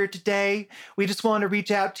gathered here today. We just want to reach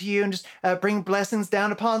out to you and just bring blessings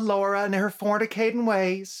down upon Laura and her fornicating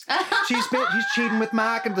ways. She's cheating with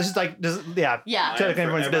Mike, and this is like, yeah. Yeah. Tell I am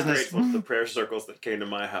everyone's forever business. grateful to the prayer circles that came to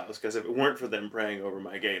my house, because if it weren't for them praying over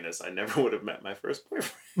my gayness, I never would have met my first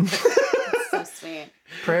boyfriend. So sweet.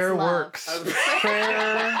 Prayer It's love. works.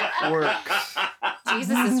 Prayer works.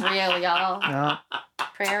 Jesus is real, y'all. Yeah.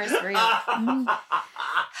 Prayer is real.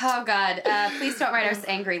 Oh, God. Please don't write us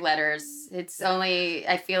angry letters. It's only,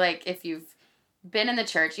 I feel like if you've been in the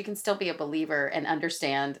church, you can still be a believer and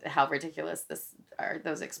understand how ridiculous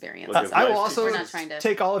those experiences Look at are. I will Life also We're not trying to...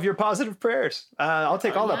 take all of your positive prayers. I'll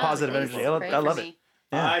take all that Yeah, positive please energy. pray I love for it. me.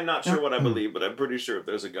 Yeah. I'm not sure what I believe, but I'm pretty sure if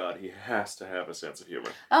there's a God, he has to have a sense of humor.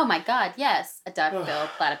 Oh, my God. Yes. A duck-billed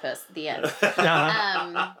platypus. The end.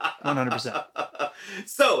 100%.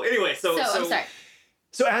 So anyway, so I'm sorry.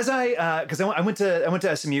 So as because I went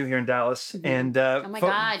to SMU here in Dallas, and Oh, my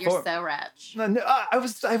God. You're so rich.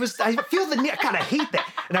 I feel the need. God, I hate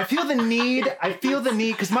that, and I feel the need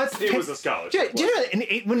because my it was a scholarship. do you know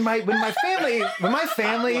when my family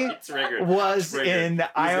It's Rigger. was Rigger. in He's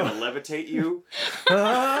Iowa. gonna levitate you.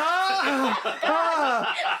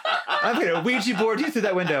 I'm gonna Ouija board you through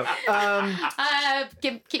that window.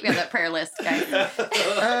 Keep me on that prayer list, guys.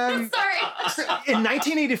 Sorry. in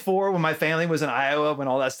 1984, when my family was in Iowa, when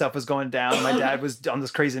all that stuff was going down, my dad was on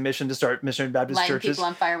this crazy mission to start Missionary Baptist Lighting churches. people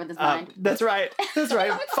on fire with his mind. That's right.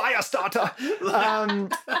 Fire starter.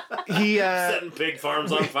 He Setting pig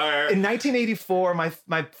farms on fire. In 1984,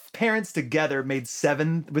 my parents together made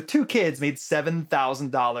with 2 kids made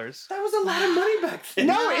 $7,000. That was a lot of money back then.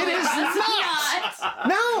 No, it is not.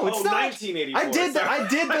 No, it's not. 1984. I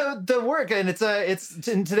did the work, and it's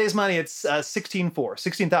in today's money, it's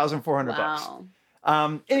 $16,400 bucks.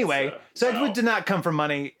 Anyway, so wow. it did not come from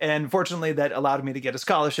money, and fortunately, that allowed me to get a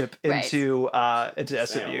scholarship into SMU.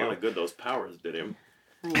 Damn, a lot of good those powers did him.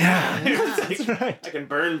 Yeah, That's right. I can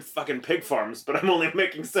burn fucking pig farms, but I'm only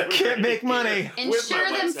making 7. Can't make money.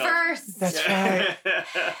 Insure them first. That's right.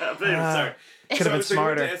 Sorry. Could have been So you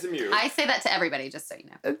went smarter. to SMU. I say that to everybody, just so you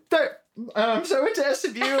know. So I went to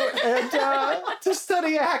SMU and to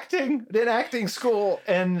study acting in acting school,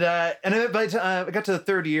 and by the time I got to the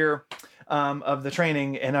 3rd year of the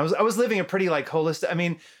training, and I was living a pretty like holistic. I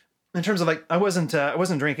mean, in terms of like I wasn't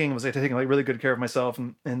drinking. I was like taking like really good care of myself,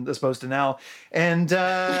 and as opposed to now. And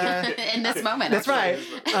in this moment, that's right.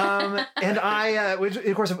 And I, which,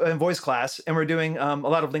 of course, in voice class, and we're doing a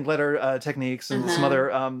lot of link letter techniques and some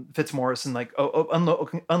other Fitzmaurice and like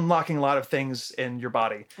unlocking a lot of things in your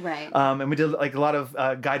body. Right. And we did like a lot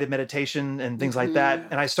of guided meditation and things like that.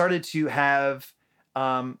 And I started to have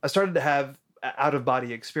out of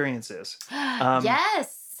body experiences.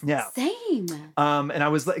 Yes. Yeah. Same. And I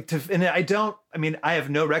was like, I have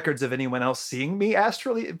no records of anyone else seeing me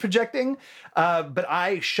astrally projecting. But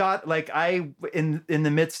I shot in the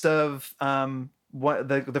midst of what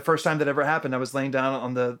the first time that ever happened, I was laying down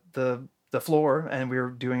on the floor and we were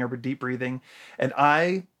doing our deep breathing, and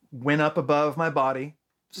I went up above my body,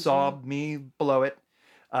 saw me below it,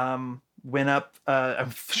 went up, I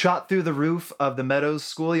shot through the roof of the Meadows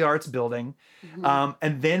School of the Arts building.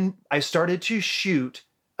 And then I started to shoot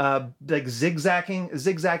like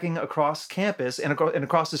zigzagging across campus and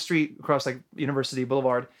across the street, across like University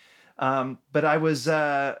Boulevard. But I was,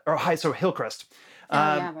 Hillcrest.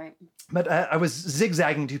 Yeah, right. But I was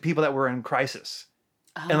zigzagging to people that were in crisis.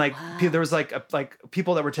 And like there was like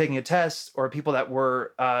people that were taking a test or people that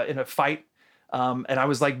were in a fight. And I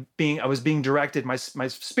was being directed, my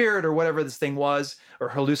spirit or whatever this thing was, or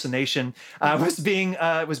hallucination, was being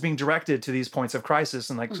directed to these points of crisis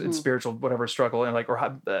and like in spiritual whatever struggle and like or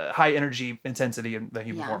high energy intensity in the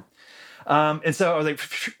human form. And so I was like,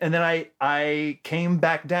 and then I came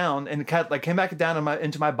back down and came back down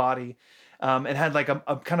into my body, and had like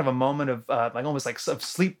a kind of a moment of like almost like of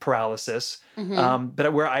sleep paralysis,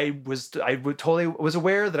 but where I totally was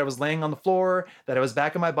aware that I was laying on the floor, that I was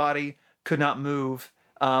back in my body, could not move.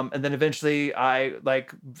 And then eventually I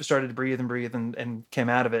like started to breathe and came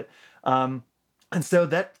out of it. And so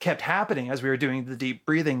that kept happening as we were doing the deep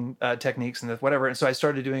breathing techniques and whatever. And so I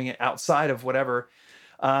started doing it outside of whatever.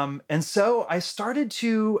 And so I started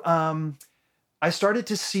to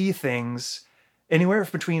see things anywhere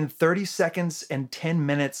between 30 seconds and 10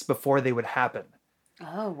 minutes before they would happen.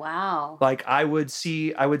 Oh, wow. Like I'd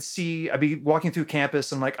be walking through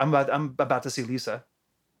campus and like, I'm about to see Lisa.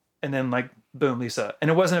 And then like, boom, Lisa.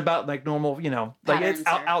 And it wasn't about like normal, like patterns it's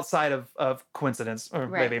outside of coincidence or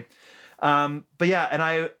right. maybe. But yeah, and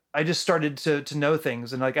I just started to know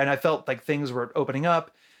things and I felt like things were opening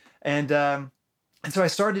up. And so I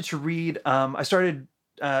started to read, I started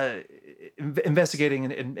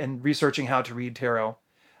investigating and researching how to read tarot.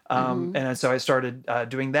 And so I started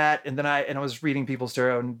doing that. And then I was reading people's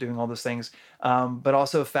tarot and doing all those things. But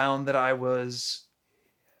also found that I was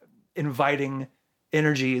inviting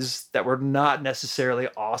energies that were not necessarily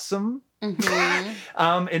awesome,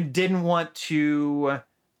 and didn't want to.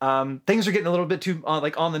 Things were getting a little bit too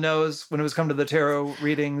like on the nose when it was come to the tarot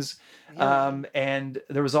readings, and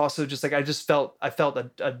there was also just like I felt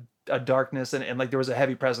a darkness and like there was a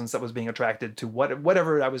heavy presence that was being attracted to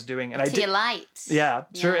whatever I was doing, and your light. Yeah,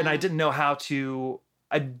 sure, and I didn't know how to.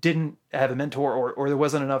 I didn't have a mentor or there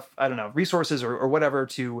wasn't enough, I don't know, resources or whatever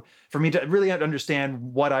for me to really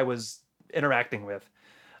understand what I was interacting with.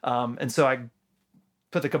 And so I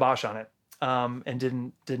put the kibosh on it, and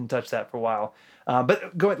didn't touch that for a while.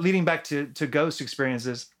 But leading back to ghost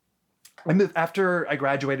experiences, I moved after I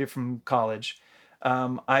graduated from college.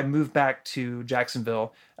 I moved back to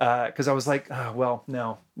Jacksonville, cause I was like, oh, well,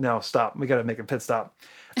 no, stop. We got to make a pit stop.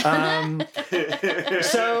 Pit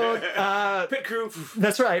crew.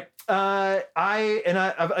 That's right.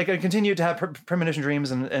 I continued to have premonition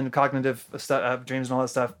dreams and cognitive dreams and all that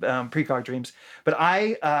stuff, precog dreams. But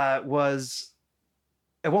I was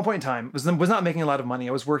at one point in time was not making a lot of money.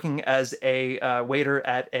 I was working as a waiter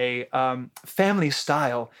at a family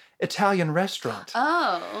style Italian restaurant.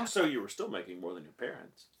 Oh. So you were still making more than your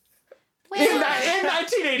parents. In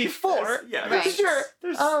 1984. Yeah, Right. Sure.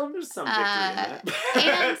 There's some victory in that.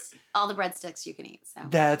 And all the breadsticks you can eat. So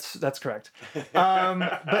That's correct.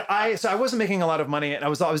 But I wasn't making a lot of money, and I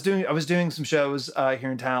was doing some shows here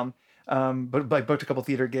in town. But I booked a couple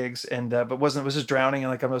theater gigs, and but was just drowning,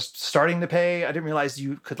 and like I was starting to pay. I didn't realize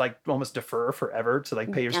you could like almost defer forever to like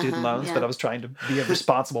pay your student loans, yeah. but I was trying to be a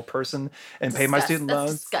responsible person and pay my student That's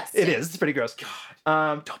loans. disgusting. It is. It's pretty gross.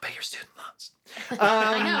 God. Don't pay your student loans.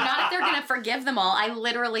 I know, not if they're gonna forgive them all. I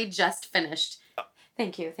literally just finished.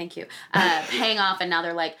 Thank you. Paying off, and now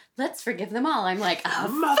they're like, let's forgive them all. I'm like,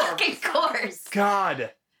 oh, fucking course.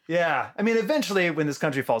 God. Yeah. I mean, eventually when this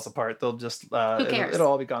country falls apart, they'll just, Who cares? it'll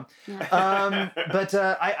all be gone. Yeah. But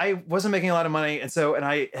I wasn't making a lot of money. And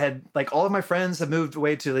I had like all of my friends had moved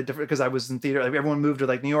away to like different, because I was in theater. Like everyone moved to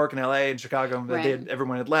like New York and LA and Chicago. And Right.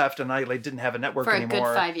 everyone had left, and I like didn't have a network For a anymore.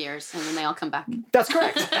 good 5 years, and then they all come back. That's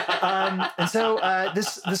correct.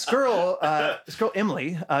 This girl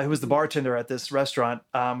Emily, who was the bartender at this restaurant,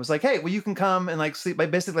 was like, "Hey, well, you can come and like sleep.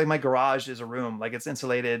 Like basically, my garage is a room, like it's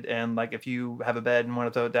insulated, and like if you have a bed and want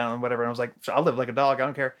to throw it down and whatever." And I was like, "I'll live like a dog. I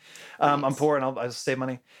don't care. I'm Nice. poor and I'll save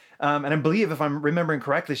money." And I believe, if I'm remembering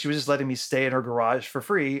correctly, she was just letting me stay in her garage for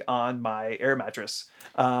free on my air mattress.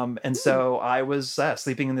 So I was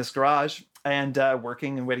sleeping in this garage and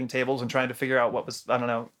working and waiting tables and trying to figure out what was, I don't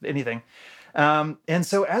know, anything. And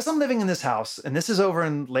so as I'm living in this house, and this is over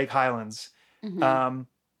in Lake Highlands, Mhm.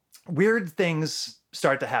 weird things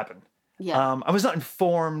start to happen. Yeah. I was not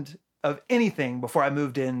informed of anything before I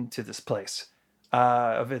moved into this place,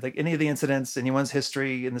 of like any of the incidents, anyone's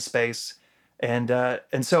history in the space. And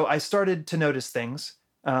so I started to notice things.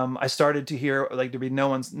 I started to hear like there'd be no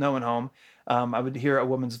one home. I would hear a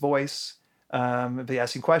woman's voice, be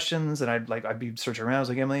asking questions, and I'd be searching around. I was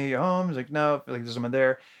like, "Emily, you home?" I was like, "No, like there's someone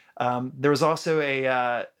there." There was also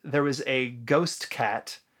a ghost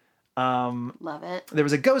cat. Love it. There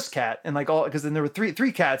was a ghost cat, and like all, because then there were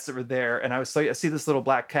three cats that were there, and I see this little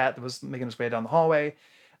black cat that was making its way down the hallway,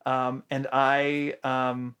 and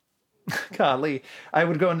golly, I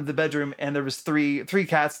would go into the bedroom, and there was three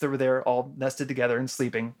cats that were there, all nested together and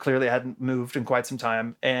sleeping. Clearly, I hadn't moved in quite some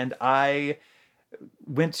time, and I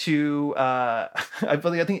went to I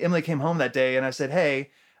think Emily came home that day, and I said, "Hey,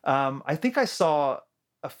 I think I saw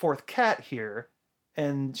a fourth cat here."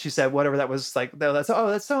 And she said, "Whatever that was, like, that's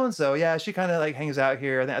so and so. Yeah, she kind of like hangs out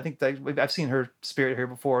here. I think I've seen her spirit here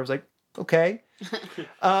before." I was like, "Okay."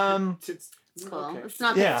 It's cool. Okay. It's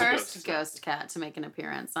not Yeah. the first ghost cat to make an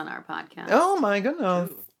appearance on our podcast. Oh my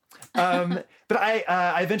goodness. But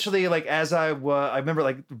I eventually, like, as I remember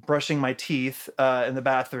like brushing my teeth in the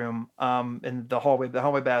bathroom, in the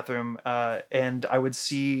hallway bathroom, and I would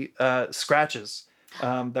see scratches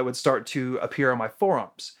that would start to appear on my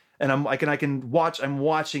forearms, and I'm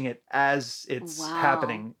watching it as it's Wow.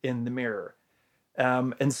 happening in the mirror,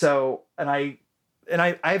 I've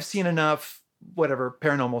seen enough whatever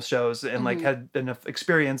paranormal shows and like had enough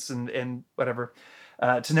experience and whatever.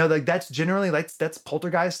 To know that that's generally that's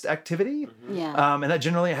poltergeist activity. Yeah. And that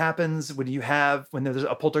generally happens when there's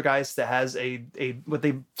a poltergeist that has a what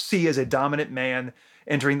they see as a dominant man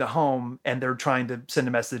entering the home, and they're trying to send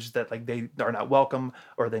a message that like they are not welcome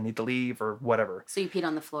or they need to leave or whatever. So you peed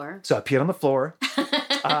on the floor? So I peed on the floor.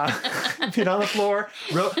 Peed on the floor,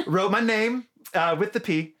 wrote my name with the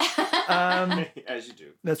pee. As you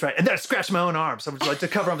do. That's right. And then I scratched my own arm. So I was like, to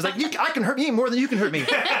cover, I was like, I can hurt me more than you can hurt me. You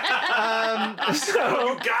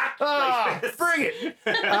got bring it.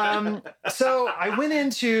 So I went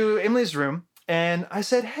into Emily's room and I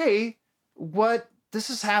said, "Hey, this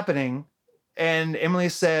is happening." And Emily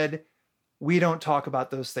said, "We don't talk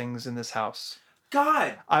about those things in this house.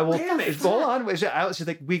 God. I will, Damn it. hold on. She's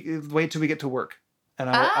like, wait till we get to work. And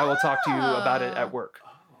I will talk to you about it at work."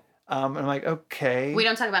 And I'm like, "Okay." We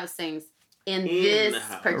don't talk about things in In this the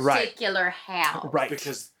house. particular house. Right.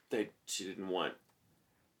 Because she didn't want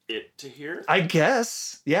it to hear. I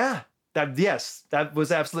guess. Yeah. That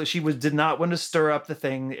was absolutely. She did not want to stir up the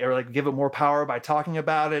thing or like give it more power by talking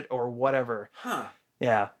about it or whatever. Huh.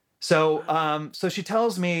 Yeah. So she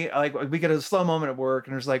tells me, like, we get a slow moment at work,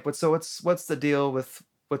 and there's like, what's the deal with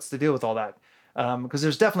all that? Because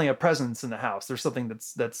there's definitely a presence in the house. There's something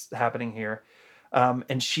that's happening here.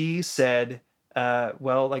 And she said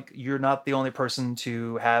well, like you're not the only person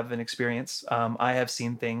to have an experience. I have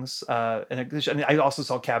seen things, I also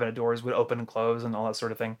saw cabinet doors would open and close and all that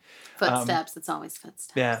sort of thing. Footsteps. It's always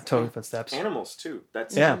footsteps. Yeah, totally footsteps. Animals too.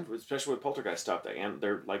 That's especially with poltergeist stuff.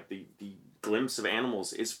 They're like the glimpse of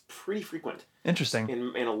animals is pretty frequent. Interesting.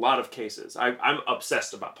 In a lot of cases, I'm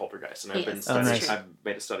obsessed about poltergeists, and I've been studying. Nice. I've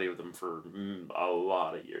made a study of them for a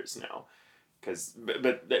lot of years now.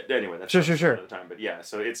 Anyway, that's sure. another time. But yeah,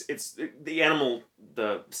 so it's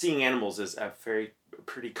seeing animals is a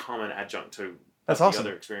pretty common adjunct to that's awesome.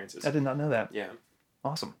 Other experiences. I did not know that. Yeah.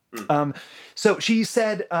 Awesome. So she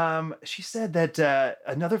said that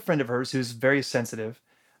another friend of hers who's very sensitive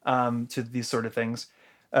to these sort of things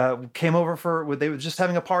came over they were just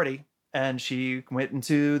having a party, and she went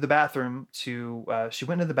into the bathroom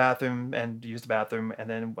and used the bathroom, and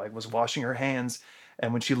then like was washing her hands,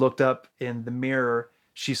 and when she looked up in the mirror,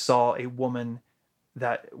 she saw a woman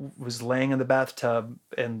that was laying in the bathtub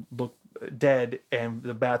and looked dead, and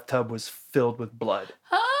the bathtub was filled with blood.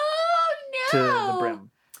 Oh To no! the brim.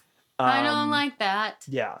 I don't like that.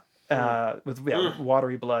 Yeah. With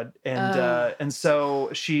watery blood, and so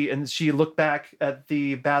she looked back at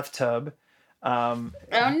the bathtub. Oh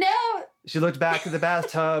no! She looked back at the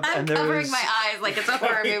bathtub, I'm and there covering was my eyes like it's a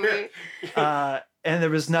horror movie. and there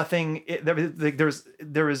was nothing. There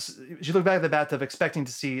was. She looked back at the bathtub, expecting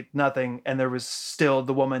to see nothing, and there was still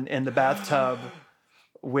the woman in the bathtub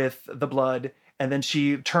with the blood. And then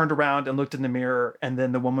she turned around and looked in the mirror, and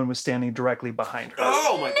then the woman was standing directly behind her.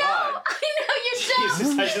 Oh my god! I know you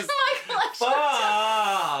don't. Jesus,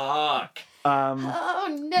 fuck.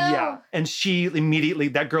 Oh no! Yeah, and she immediately,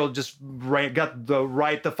 that girl just got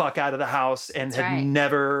right the fuck out of the house and had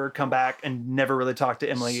never come back and never really talked to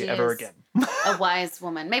Emily ever again. A wise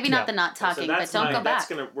woman. Maybe not the not talking, but don't go back.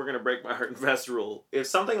 We're gonna break my heart and fast rule. If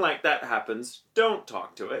something like that happens, don't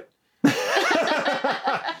talk to it.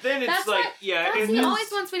 Then it's he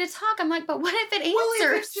always wants me to talk. I'm like, but what if it answers? Well,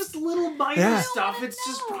 if it's just little minor stuff, it's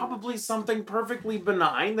just probably something perfectly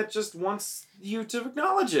benign that just wants you to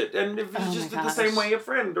acknowledge it. And if it's just the same way a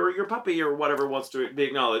friend or your puppy or whatever wants to be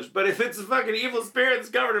acknowledged. But if it's a fucking evil spirit that's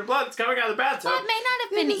covered in blood that's coming out of the bathtub. Well, it may not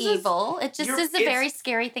have been evil. It just is a very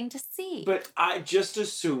scary thing to see. But I just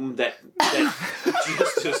assume that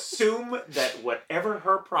whatever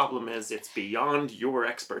her problem is, it's beyond your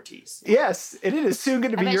expertise. Yes, it is soon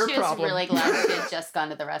going to be your problem. She was really glad she had just gone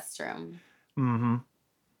to the restroom. Mm-hmm.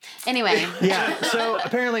 Anyway. Yeah. So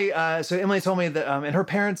apparently, so Emily told me that, and her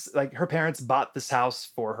parents bought this house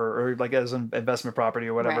for her, or like as an investment property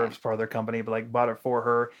or whatever, as part of their company, but like bought it for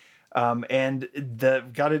her. And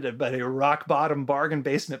got it at a rock bottom bargain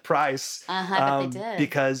basement price. But they did.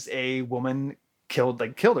 Because a woman killed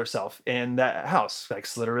herself in that house, like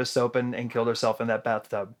slit her wrists open and killed herself in that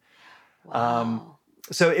bathtub. Wow.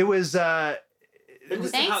 So it was,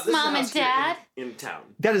 thanks, Mom and Dad. In town.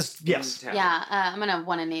 That is, yes. Yeah, I'm going to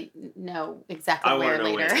want to know exactly where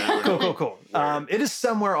later. Cool. It is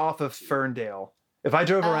somewhere off of Ferndale. If I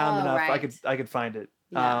drove around enough, I could find it.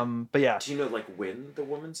 Yeah. But yeah. Do you know like when the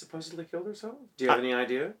woman supposedly killed herself? Do you have any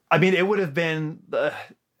idea? I mean, it would have been,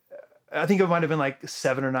 I think it might have been like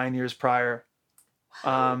 7 or 9 years prior. Put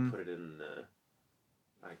it in the,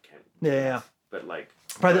 I can't. Yeah. But like,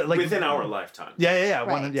 probably like within our lifetime. Yeah.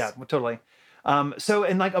 Right. Totally. So,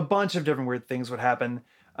 and like a bunch of different weird things would happen.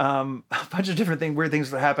 A bunch of different weird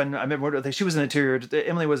things would happen. I remember Emily was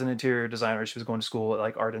an interior designer. She was going to school at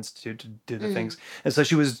like Art Institute to do the things. And so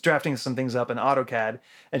she was drafting some things up in AutoCAD,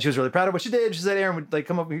 and she was really proud of what she did. She said, Aaron would like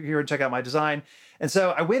come over here and check out my design. And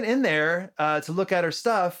so I went in there to look at her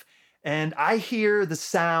stuff, and I hear the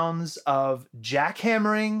sounds of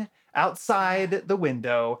jackhammering outside the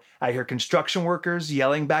window. I hear construction workers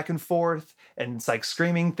yelling back and forth, and it's like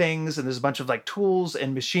screaming things, and there's a bunch of like tools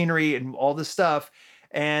and machinery and all this stuff.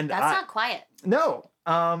 And that's not quiet. No.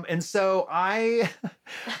 And so I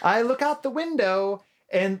look out the window,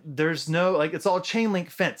 and there's no, like, it's all chain link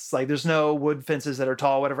fence. Like there's no wood fences that are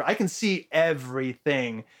tall, whatever. I can see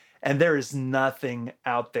everything, and there is nothing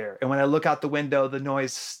out there. And when I look out the window, the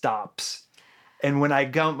noise stops. And when I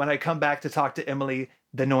come back to talk to Emily,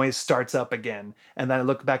 the noise starts up again. And then I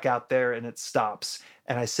look back out there and it stops.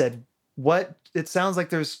 And I said, what? It sounds like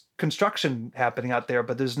there's construction happening out there,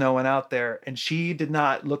 but there's no one out there. And she did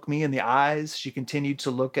not look me in the eyes. She continued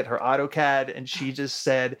to look at her AutoCAD, and she just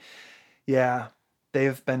said, yeah,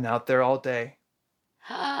 they've been out there all day.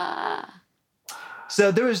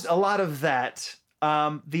 So there was a lot of that.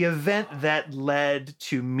 The event that led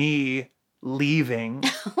to me leaving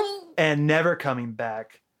and never coming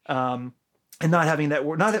back and not having that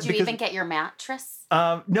work. Not Did you because, even get your mattress?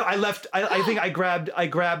 no, I left. I think I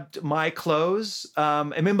grabbed my clothes.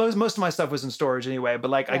 I mean, most of my stuff was in storage anyway.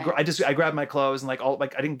 But like, Right. I grabbed my clothes and like all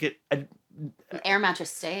like I didn't get. An air mattress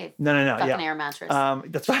stayed. No, Fucking yeah. air mattress.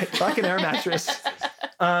 That's right, fucking air mattress.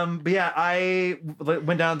 But yeah, I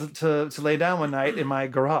went down to lay down one night in my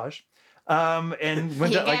garage, and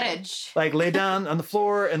went down, like lay down on the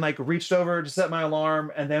floor and like reached over to set my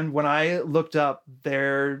alarm, and then when I looked up,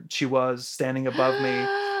 there she was standing above me,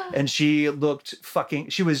 and she looked fucking.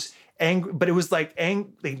 She was angry, but it was like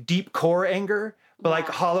deep core anger. But like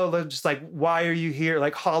hollow, just like, why are you here?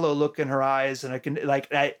 Like hollow look in her eyes, and I can like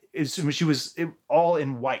she was all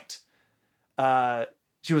in white.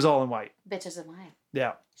 She was all in white. Bitches in white.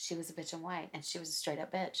 Yeah. She was a bitch in white, and she was a straight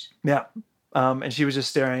up bitch. Yeah. And she was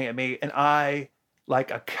just staring at me, and I,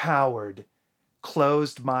 like a coward,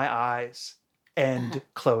 closed my eyes and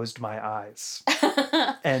closed my eyes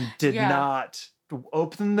and did not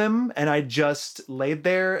open them. And I just laid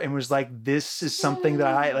there and was like, this is something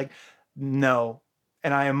that I like, no.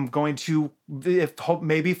 And I am going to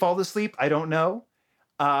maybe fall asleep. I don't know.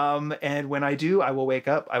 And when I do, I will wake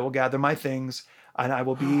up, I will gather my things, and I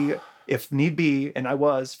will be, if need be, and I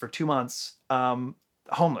was for 2 months,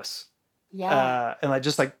 homeless. Yeah. And like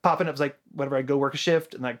just like popping up, like whenever I go work a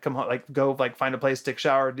shift and like come home, like go like find a place, take a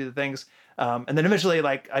shower, do the things. And then eventually,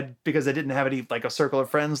 like because I didn't have any like a circle of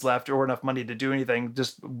friends left or enough money to do anything,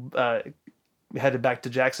 just headed back to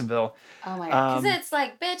Jacksonville. Oh my god! Because it's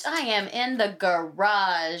like, bitch, I am in the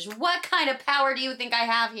garage. What kind of power do you think I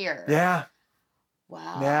have here? Yeah.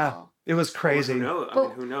 Wow. Yeah. It was crazy.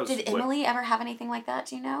 Well, who knows? Did Emily ever have anything like that?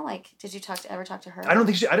 Do you know? Like, did you ever talk to her? I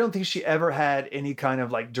don't think she ever had any kind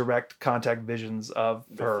of like direct contact visions of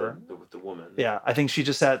her. With the woman. Yeah, I think she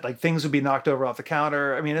just had like things would be knocked over off the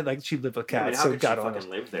counter. I mean, like she lived with cats, how so could God she only fucking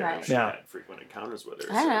live there? Right. If she had frequent encounters with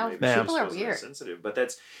her. I don't know. Maybe People are weird. Sensitive, but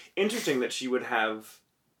that's interesting that she would have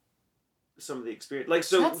some of the experience. Like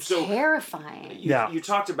so, That's terrifying. You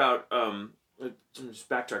talked about just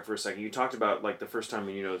backtrack for a second. You talked about like the first time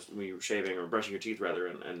when you were shaving or brushing your teeth rather,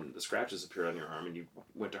 and the scratches appeared on your arm, and you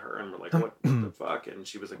went to her and were like, "What the fuck?" And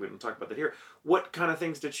she was like, "We don't talk about that here." What kind of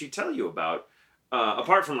things did she tell you about?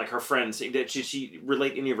 Apart from like her friends, did she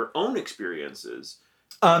relate any of her own experiences?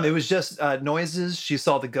 It was just noises. She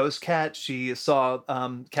saw the ghost cat. She saw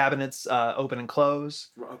cabinets open and close.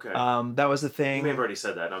 Okay. That was the thing. You may have already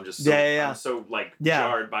said that. I'm just I'm so like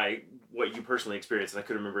jarred by what you personally experienced, and I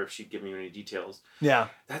couldn't remember if she'd given you any details. Yeah.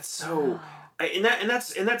 That's so, and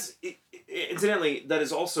that's incidentally, that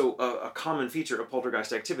is also a common feature of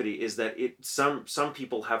poltergeist activity is that some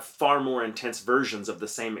people have far more intense versions of the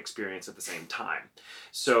same experience at the same time.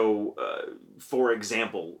 So, for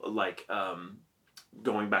example, like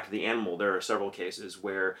going back to the animal, there are several cases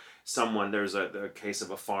where there's a case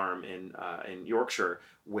of a farm in Yorkshire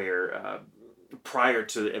where prior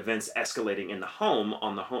to events escalating in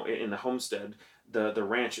the homestead, the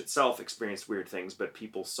ranch itself experienced weird things, but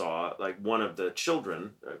people saw like one of the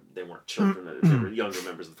children, they weren't children, they were younger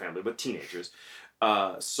members of the family, but teenagers,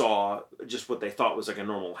 saw just what they thought was like a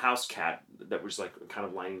normal house cat that was like kind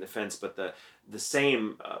of lining the fence, but at the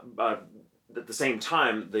same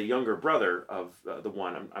time, the younger brother of the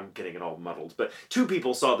one, I'm getting it all muddled, but two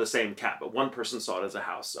people saw the same cat, but one person saw it as a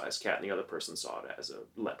house-sized cat and the other person saw it as a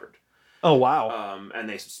leopard. Oh, wow. And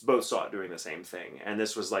they both saw it doing the same thing. And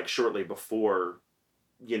this was like shortly before,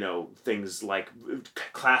 things like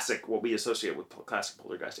what we associate with classic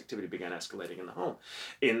poltergeist activity began escalating in the home.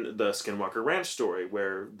 In the Skinwalker Ranch story,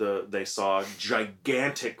 where they saw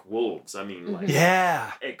gigantic wolves, I mean, like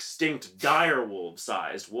extinct dire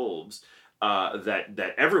wolf-sized wolves,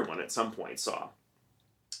 that everyone at some point saw.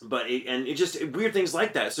 But it just weird things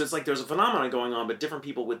like that. So it's like there's a phenomenon going on, but different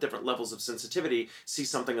people with different levels of sensitivity see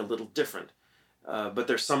something a little different. But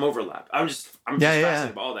there's some overlap. I'm just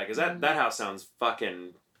fascinated by all that because that house sounds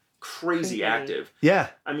fucking crazy active. Yeah.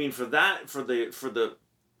 I mean, for the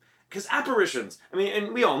because apparitions. I mean,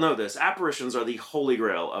 and we all know this. Apparitions are the holy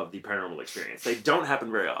grail of the paranormal experience. They don't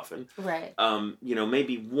happen very often. Right.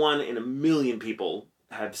 Maybe 1 in a million people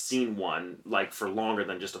have seen one like for longer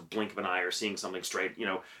than just a blink of an eye or seeing something straight,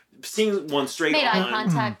 seeing one straight made on. eye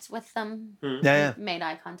contact with them. Made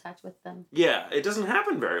eye contact with them. Yeah, it doesn't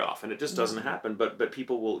happen very often. It just doesn't happen. But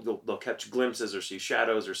people they'll catch glimpses or see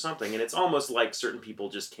shadows or something, and it's almost like certain people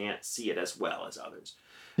just can't see it as well as others.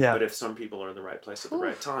 Yeah. But if some people are in the right place at the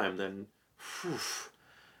right time, then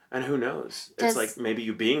and who knows? It's like maybe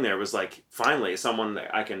you being there was like finally someone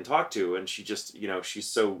I can talk to, and she just she's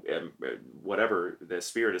so whatever, the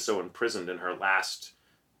spirit is so imprisoned in her last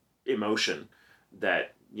emotion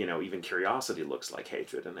that even curiosity looks like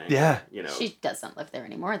hatred and anger. Yeah. She doesn't live there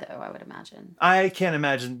anymore, though, I would imagine. I can't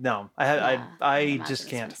imagine. No, Yeah, I would just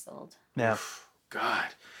imagine can't. it's been sold. Yeah. God,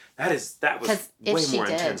 that was Because if way she more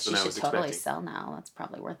did, intense she than I should was totally expecting. sell now. That's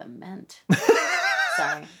probably worth a mint.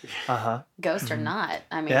 Sorry. Uh-huh. Ghost or not.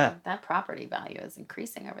 I mean, Yeah. that property value is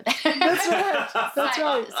increasing over there. That's right. That's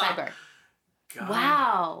right. Sidebar. God,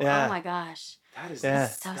 Wow. Yeah. Oh my gosh. that is Yeah.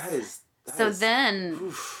 that is. So then,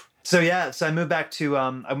 Oof. So I moved back to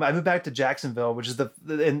I moved back to Jacksonville, which is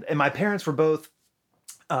and my parents were both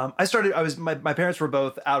my parents were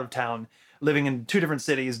both out of town, living in two different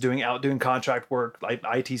cities, doing contract work, like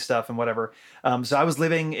IT stuff and whatever. So I was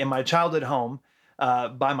living in my childhood home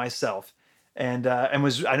by myself, and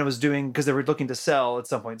was doing, because they were looking to sell at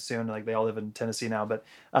some point soon. Like, they all live in Tennessee now, but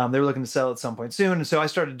they were looking to sell at some point soon. And so I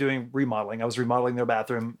started doing remodeling. I was remodeling their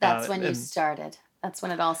bathroom. that's when you started. That's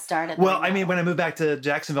when it all started. Well, I mean, when I moved back to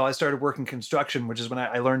Jacksonville, I started working construction, which is when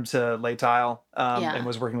I learned to lay tile, Yeah. and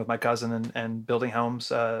was working with my cousin and building homes.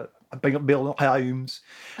 Building homes.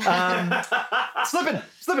 Slipping.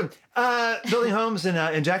 Building homes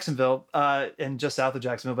in Jacksonville, and just south of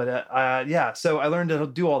Jacksonville. But yeah, so I learned to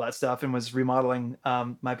do all that stuff and was remodeling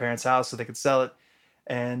my parents' house so they could sell it,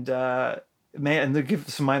 and and they give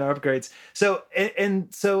some minor upgrades. So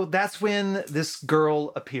so that's when this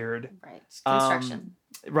girl appeared. Right. Construction.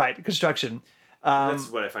 Right, construction. That's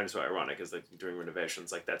what I find so ironic, is like doing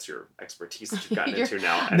renovations. Like, that's your expertise that you've gotten into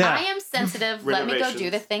now. And No. I am sensitive. Let me go do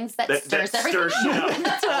the things that stirs everything.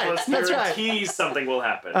 That's right. Let's guarantee something will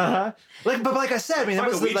happen. But like I said, I mean, Fuck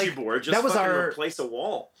that was a Ouija like board. Just that was fucking our. replace a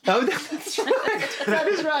wall. Oh, that's right. That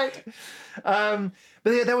is right.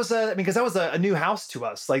 But yeah, that was because that was a new house to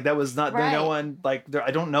us. Like, that was not Right. no one, like, I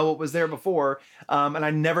don't know what was there before. And I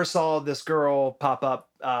never saw this girl pop up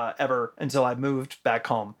ever until I moved back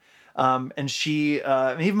home. And she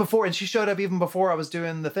she showed up even before I was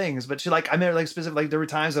doing the things. But she, like, I remember, like, specifically, like, there were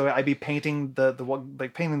times that I'd be painting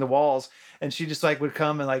painting the walls, and she just, like, would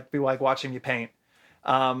come and, like, be like watching me paint.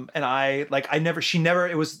 And that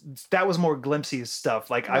was more glimpsy stuff.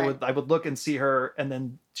 Like, Right. I would look and see her, and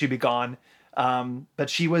then she'd be gone. But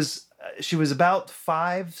she was about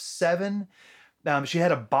 5'7". She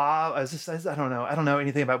had a bob. I don't know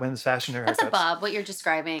anything about women's fashion or That's a haircuts. bob. What you're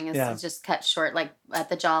describing is just cut short, like at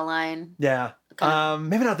the jawline. Yeah. Kind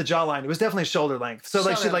Maybe not the jawline. It was definitely shoulder length. So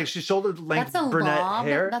she shoulder length That's a brunette lob.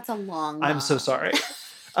 hair. That's a long. I'm so bob. sorry.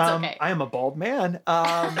 okay. I am a bald man, and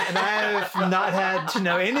I've not had to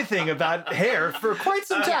know anything about hair for quite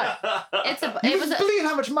some time. It was Believe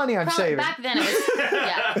how much money I'm saving. back then. It was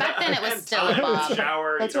Back then it was still a bob.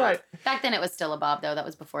 Shower. That's right. Back then it was still a bob, though. That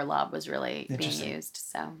was before lob was really being Interesting. used.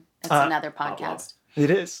 So it's another podcast. It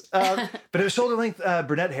is. But it was shoulder length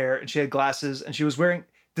brunette hair, and she had glasses, and she was wearing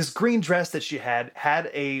this green dress that she had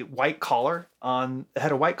a white collar on. It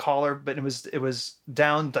had a white collar, but it was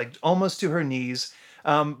down, like, almost to her knees.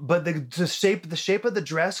 But the shape of the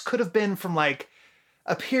dress could have been from, like,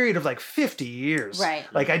 a period of, like, 50 years. Right.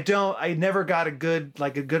 Like, I never got a good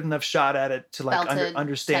enough shot at it to, like, Belted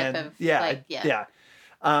understand. type of, Yeah. like, yeah.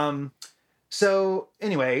 Yeah. So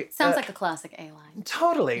anyway, Sounds like a classic A-line.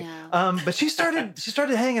 totally. Yeah. But she started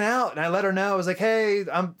hanging out, and I let her know. I was like, "Hey,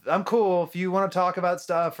 I'm cool. If you want to talk about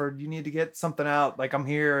stuff, or you need to get something out, like, I'm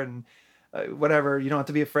here, and whatever. You don't have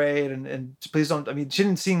to be afraid, and please don't." I mean, she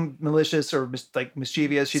didn't seem malicious or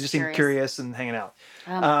mischievous. She just seemed curious and hanging out.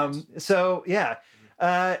 Oh my gosh. So yeah.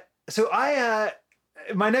 So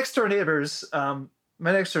my next door neighbors.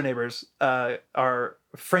 My next door neighbors are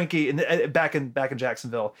Frankie, and back in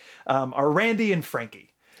Jacksonville, are Randy and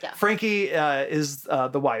Frankie. Yeah. Frankie is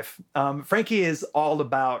the wife. Frankie is all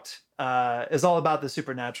about the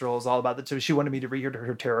supernatural. Is all about she wanted me to read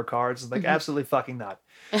her tarot cards. Like, absolutely fucking not.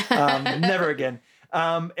 Never again.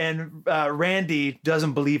 And Randy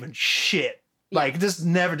doesn't believe in shit. Like, just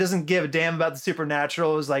never doesn't give a damn about the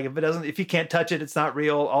supernatural. It's like, if you can't touch it, it's not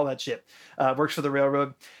real. All that shit works for the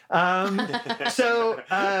railroad. So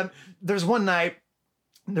there's one night.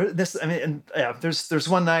 There's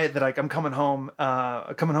one night that, like, I'm coming home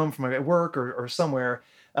from work or somewhere,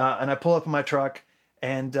 and I pull up in my truck,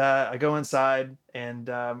 and I go inside and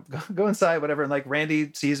whatever, and, like,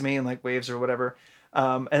 Randy sees me and, like, waves or whatever.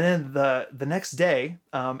 And then the next day,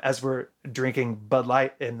 as we're drinking Bud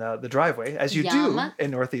Light in the driveway, as you do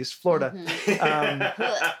in Northeast Florida,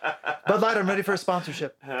 Bud Light, I'm ready for a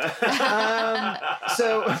sponsorship. So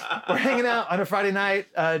we're hanging out on a Friday night,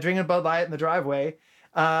 drinking Bud Light in the driveway,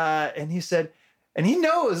 and he said, and he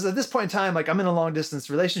knows at this point in time, like, I'm in a long distance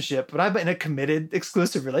relationship, but I'm in a committed,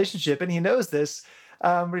 exclusive relationship, and he knows this.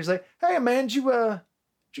 But he's like, "Hey man, did you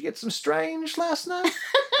get some strange last night?"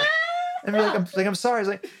 And I'm sorry. He's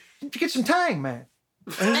like, get some Tang, man.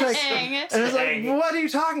 And he's like, Tang. and it's like, Tang. what are you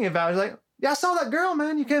talking about? He's like, yeah, I saw that girl,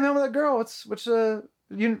 man. You came in with that girl.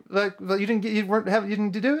 You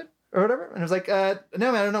didn't do it or whatever. And it was like,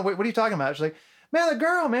 no, man, I don't know. What are you talking about? She's like, man, the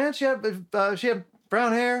girl, man. She had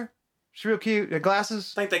brown hair. She's real cute.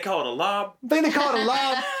 Glasses. I think they call it a lob. I think they call it a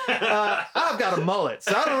lob. I've got a mullet,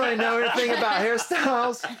 so I don't really know anything about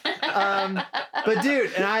hairstyles. But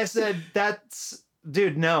dude, and I said,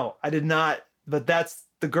 dude, no, I did not. But that's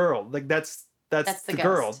the girl. Like that's the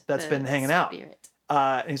girl that's been hanging out.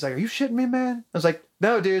 And he's like, are you shitting me, man? I was like,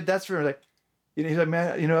 no, dude, that's for like, he's like,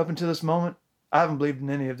 man, up until this moment, I haven't believed in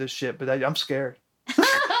any of this shit, but I'm scared.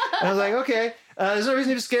 And I was like, okay, there's no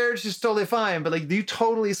reason to be scared. She's totally fine. But like, you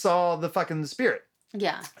totally saw the fucking spirit.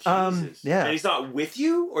 Yeah. Jesus. Yeah. And he's not with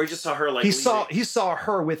you, or he just saw her like. He saw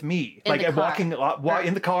her with me, In like the car.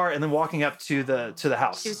 in the car, and then walking up to the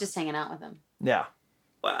house. She was just hanging out with him. Yeah.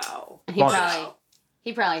 Wow. And Wow.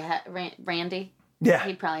 he probably had Randy. Yeah.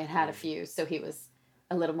 He probably had a few, so he was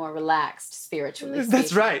a little more relaxed spiritually. That's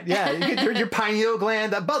speaking. right. Yeah. You get your pineal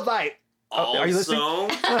gland, that Bud Light. Oh, are you listening?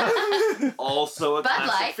 Also a Bud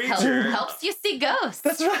classic Light feature. helps you see ghosts.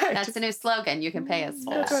 That's right. That's a new slogan. You can pay us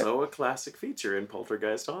for that. Also a classic feature in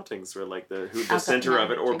poltergeist hauntings, where like the Alcohol center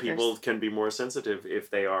of it, or drinkers. people can be more sensitive if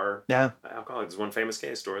they are Yeah. alcoholic. There's one famous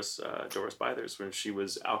case, Doris Bythers, when she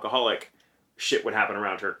was alcoholic. Shit would happen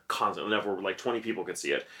around her constantly, enough where like 20 people could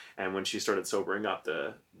see it. And when she started sobering up,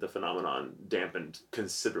 the phenomenon dampened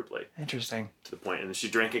considerably Interesting. to the point, and she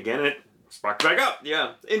drank again, and it sparked back up.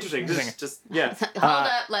 Yeah, interesting. Just yeah. Hold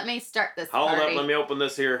up, let me start this Hold party. up, let me open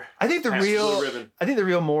this here. I think the Pass the blue real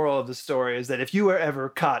ribbon. moral of the story is that if you were ever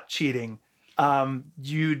caught cheating,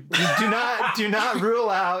 you do not rule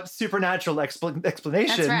out supernatural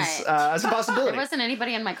explanations That's right. as a possibility. There wasn't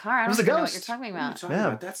anybody in my car. I was don't a even know what ghost. you're talking What are you about. talking Yeah.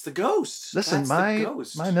 about? That's the ghost. Listen, That's my the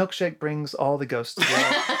ghost. my milkshake brings all the ghosts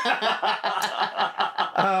together.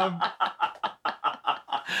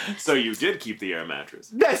 So you did keep the air mattress.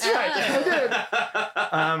 That's right. I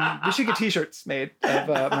did. We should get T-shirts made of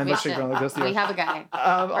my We milkshake should. brings all the ghosts We together. have a guy.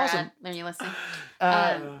 Awesome. Brad, are you listening?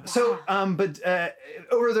 But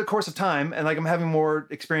over the course of time, and like I'm having more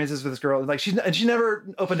experiences with this girl, like she never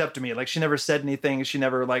opened up to me, like she never said anything, she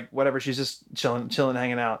never like whatever, she's just chilling,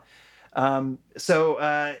 hanging out. And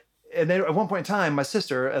then at one point in time, my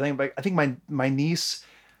sister, I think my niece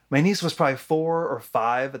was probably 4 or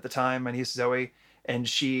 5 at the time, my niece Zoe, and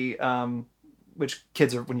she which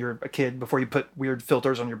kids are when you're a kid, before you put weird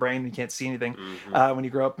filters on your brain, you can't see anything. Mm-hmm. When you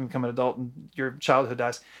grow up and become an adult and your childhood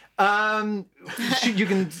dies, you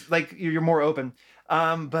can like you're more open.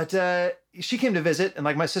 But she came to visit, and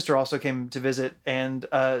like my sister also came to visit, and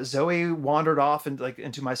Zoe wandered off and like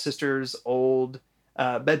into my sister's old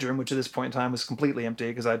bedroom, which at this point in time was completely empty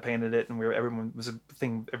because I painted it, and everyone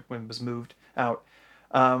was moved out.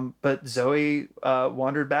 But Zoe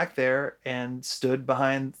wandered back there and stood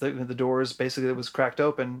behind the doors, basically that was cracked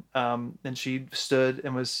open. And she stood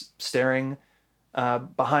and was staring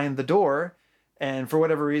behind the door. And for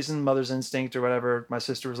whatever reason, mother's instinct or whatever, my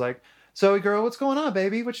sister was like, "Zoe girl, what's going on,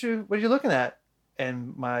 baby? What are you looking at?"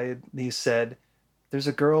 And my niece said, "There's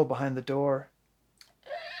a girl behind the door."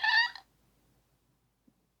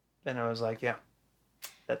 And I was like, yeah,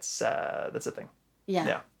 that's a thing.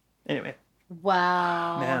 Yeah. Anyway.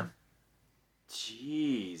 Wow. Man.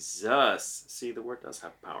 Jesus. See, the word does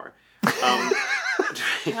have power.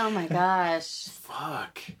 Oh my gosh.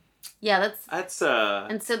 Fuck. Yeah, That's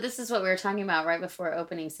and so this is what we were talking about right before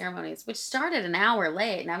opening ceremonies, which started an hour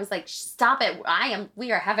late, and I was like, "Stop it!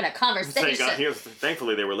 We are having a conversation."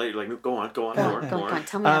 Thankfully they were late. Like, go on, Go on.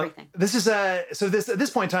 Tell me everything. This is so this at this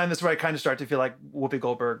point in time, this is where I kind of start to feel like Whoopi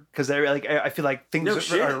Goldberg, because I feel like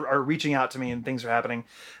things are reaching out to me and things are happening.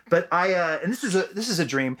 But and this is a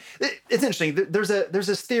dream. It's interesting. There's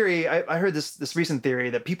this theory. I heard this recent theory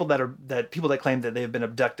that people that claim that they have been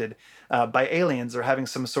abducted by aliens are having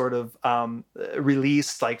some sort of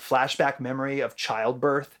released like flashback memory of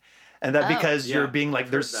childbirth. And that because you're being like,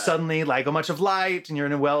 there's suddenly like a bunch of light, and you're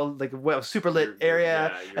in a super lit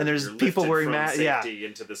area, and there's people wearing masks. Yeah,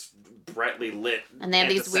 into this brightly lit. And they have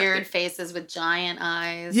these weird faces with giant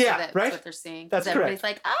eyes. Yeah, so that's right? what they're seeing. That's correct. Everybody's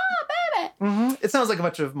like, "Oh, baby." Mm-hmm. It sounds like a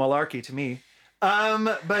bunch of malarkey to me.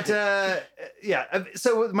 But yeah.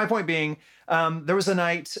 So my point being, there was a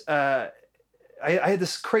night I had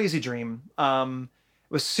this crazy dream.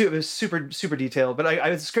 It was super detailed, but I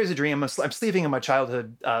had this crazy dream. I'm sleeping in my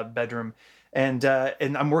childhood bedroom, and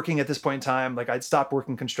I'm working at this point in time. Like I'd stopped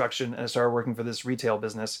working construction and I started working for this retail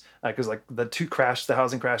business because like the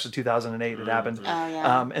housing crash of 2008 had happened. Oh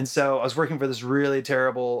yeah. And so I was working for this really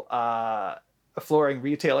terrible flooring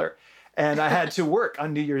retailer, and I had to work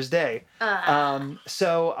on New Year's Day.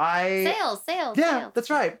 So I sales. that's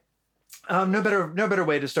right. No better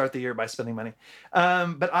way to start the year by spending money.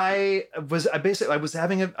 But I was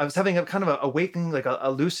having a kind of a awakening, like a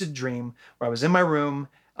lucid dream where I was in my room,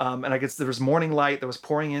 and I guess there was morning light that was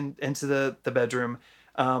pouring into the bedroom.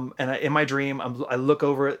 In my dream, I look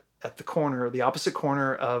over at the opposite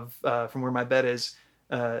corner of from where my bed is,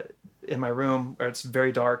 in my room, where it's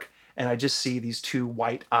very dark, and I just see these two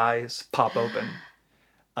white eyes pop open.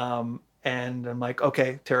 And I'm like,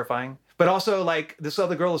 okay, terrifying. But also, like, this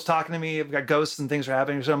other girl is talking to me. I've got ghosts and things are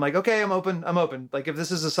happening. So I'm like, okay, I'm open. Like, if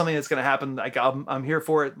this is something that's going to happen, like, I'm here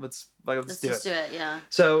for it. Let's do it. Yeah.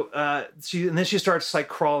 So she starts like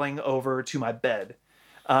crawling over to my bed.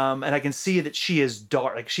 And I can see that she is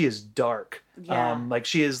dark. Like, she is dark. Yeah. Like,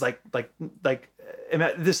 she is like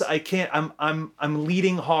this. I can't. I'm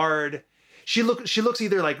leading hard. She looks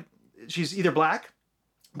either like she's either black,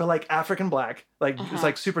 but like African black, like it's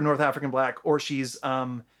like super North African black, or she's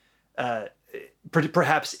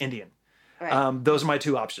perhaps Indian. Right. Those are my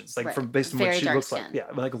two options, like based on what she looks like. Yeah,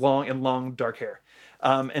 like long dark hair.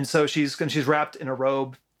 And so she's wrapped in a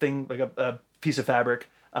robe thing, like a piece of fabric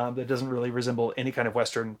that doesn't really resemble any kind of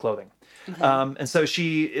Western clothing. Okay. And so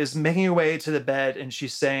she is making her way to the bed, and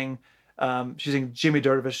she's saying, Jimmy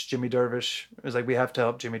Dervish. It was like, we have to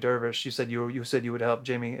help Jimmy Dervish. You said you would help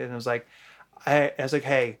Jimmy, and it was like, I was like,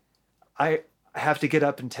 hey, I have to get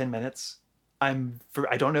up in 10 minutes. I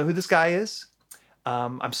don't know who this guy is.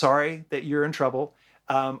 I'm sorry that you're in trouble.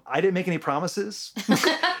 I didn't make any promises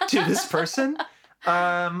to this person.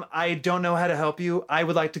 I don't know how to help you. I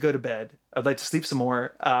would like to go to bed. I'd like to sleep some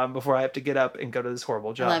more before I have to get up and go to this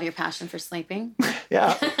horrible job. I love your passion for sleeping.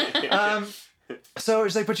 Yeah. So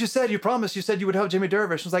it's like, but you promised, you said you would help Jimmy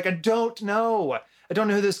Dervish. I was like, I don't know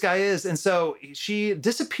who this guy is. And so she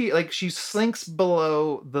disappeared, like she slinks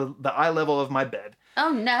below the eye level of my bed.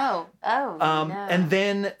 Oh no. No. And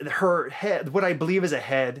then her head, what I believe is a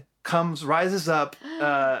head, rises up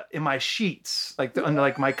in my sheets,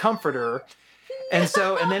 under my comforter. And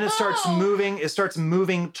then it starts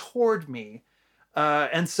moving toward me.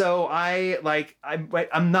 And so So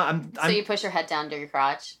you push your head down to your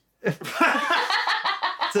crotch?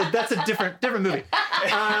 So that's a different movie.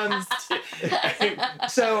 And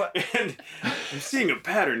I'm seeing a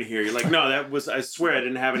pattern here. You're like, no, I swear I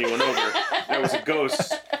didn't have anyone over. That was a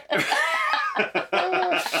ghost.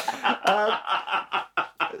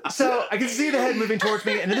 So I can see the head moving towards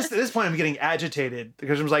me, and at this point I'm getting agitated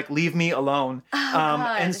because I was like, leave me alone.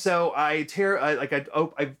 And so I tear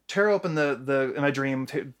open the in my dream,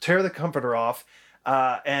 tear the comforter off,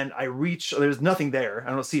 and I reach. There's nothing there.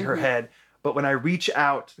 I don't see her head. But when I reach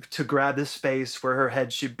out to grab the space where her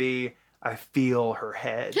head should be, I feel her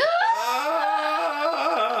head.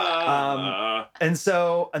 And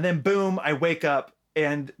then boom, I wake up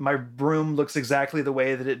and my room looks exactly the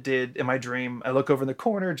way that it did in my dream. I look over in the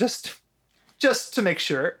corner just to make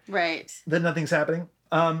sure that nothing's happening.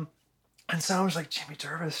 And so I was like, Jimmy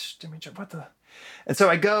Dervish, what the? And so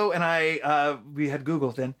I go and we had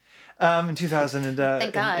Google then. In 2000 and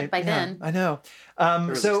thank God by then. I know.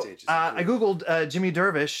 So I Googled Jimmy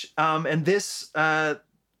Dervish, and this I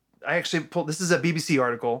actually pulled. This is a BBC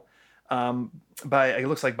article it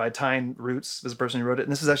looks like by Tyne Roots was the person who wrote it.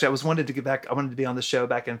 And this is actually I wanted to be on the show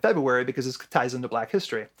back in February because this ties into Black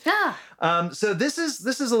history. Yeah. So this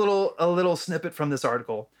is a little snippet from this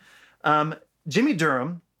article. Jimmy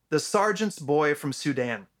Durham, the sergeant's boy from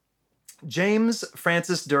Sudan. James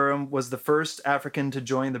Francis Durham was the first African to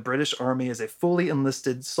join the British Army as a fully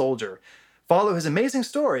enlisted soldier. Follow his amazing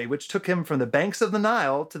story, which took him from the banks of the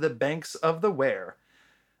Nile to the banks of the Wear.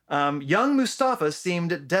 Young Mustafa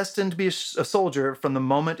seemed destined to be a soldier from the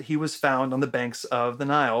moment he was found on the banks of the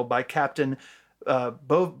Nile by Captain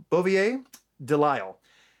Bouvier de Lisle.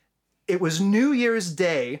 It was New Year's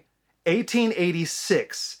Day,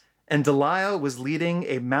 1886, and de Lisle was leading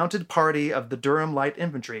a mounted party of the Durham Light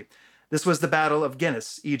Infantry. This was the Battle of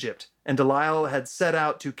Guinness, Egypt, and de Lisle had set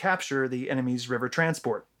out to capture the enemy's river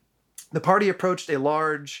transport. The party approached a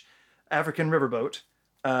large African riverboat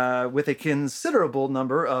with a considerable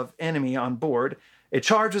number of enemy on board. A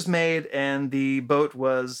charge was made, and the boat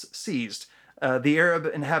was seized. The Arab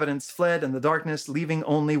inhabitants fled in the darkness, leaving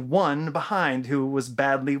only one behind who was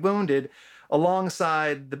badly wounded.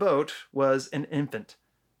 Alongside the boat was an infant.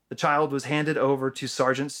 The child was handed over to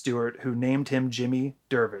Sergeant Stewart, who named him Jimmy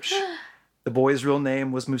Dervish. The boy's real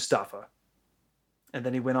name was Mustafa. And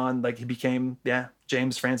then he went on, he became,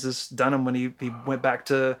 James Francis Dunham when he went back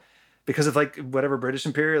to, because of whatever British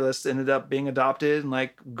imperialist ended up being adopted and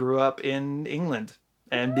grew up in England.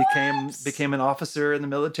 and became an officer in the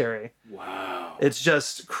military. Wow. It's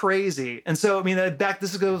just crazy. And so, I mean, this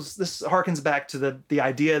harkens back to the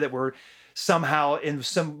idea that we're somehow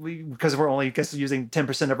because we're only using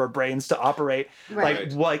 10% of our brains to operate.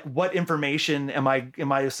 Right. Like what information am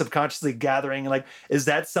I subconsciously gathering? Like, is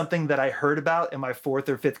that something that I heard about in my 4th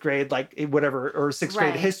or 5th grade, like whatever, or 6th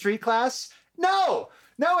grade history class? No,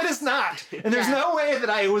 it is not. And there's no way that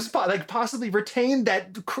I was possibly retained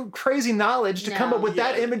that crazy knowledge to come up with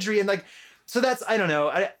that imagery. And like, so that's, I don't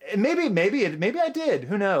know. Maybe I did.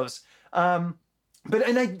 Who knows? But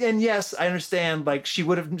yes, I understand. Like she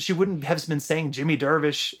wouldn't have been saying Jimmy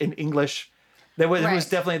Dervish in English. It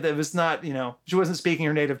was not, she wasn't speaking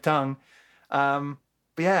her native tongue. But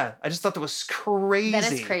yeah, I just thought that was crazy.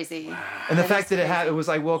 That is crazy. Wow. And the fact that it was,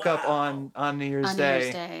 I woke up on New Year's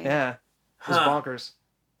Day. Yeah. It was bonkers.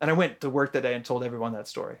 And I went to work that day and told everyone that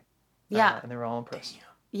story. Yeah. And they were all impressed.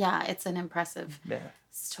 Yeah, it's an impressive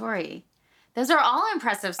story. Those are all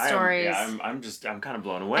impressive stories. I'm kind of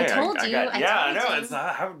blown away. I told you. I know. It's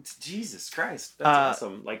not how. Jesus Christ, that's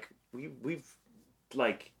awesome. Like we've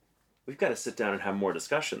got to sit down and have more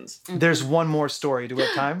discussions. Mm-hmm. There's one more story. Do we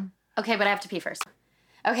have time? Okay, but I have to pee first.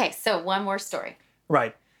 Okay, so one more story.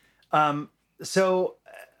 Right. So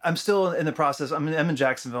I'm still in the process. I'm in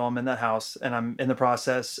Jacksonville. I'm in that house, and I'm in the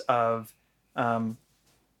process of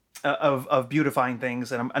beautifying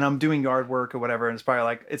things, and I'm doing yard work or whatever, and it's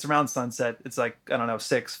probably it's around sunset. It's like, I don't know,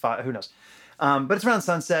 6, 5, who knows? But it's around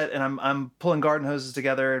sunset, and I'm pulling garden hoses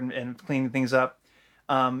together and cleaning things up.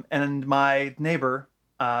 And my neighbor,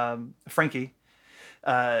 Frankie,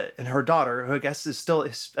 and her daughter, who I guess is still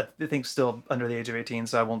under the age of 18,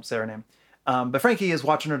 so I won't say her name. But Frankie is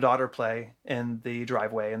watching her daughter play in the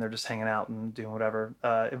driveway, and they're just hanging out and doing whatever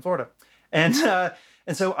in Florida. And so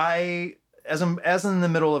as I'm in the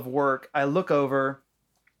middle of work, I look over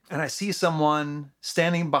and I see someone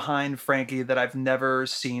standing behind Frankie that I've never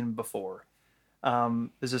seen before.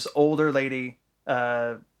 There's this older lady,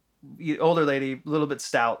 a little bit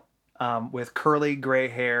stout, with curly gray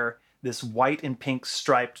hair, this white and pink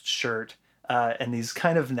striped shirt, and these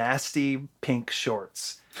kind of nasty pink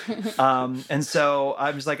shorts. And so I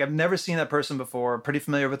was like, I've never seen that person before. Pretty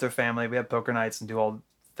familiar with their family. We have poker nights and do all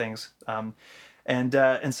things.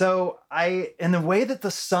 And so the way that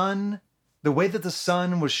the sun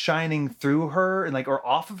was shining through her and or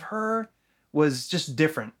off of her was just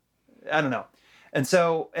different. I don't know. And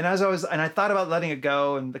so, and I thought about letting it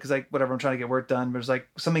go, and because whatever, I'm trying to get work done, but it was like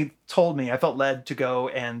something told me, I felt led to go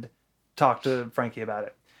and talk to Frankie about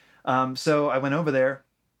it. So I went over there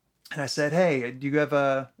and I said, hey, do you have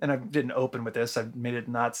and I didn't open with this. I made it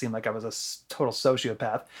not seem like I was a total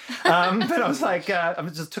sociopath. But I was like, I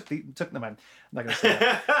just took them. I'm not going to say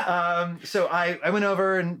that. So I went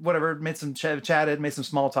over and whatever, made some chatted, made some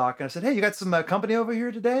small talk. And I said, hey, you got some company over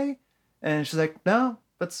here today? And she's like, no,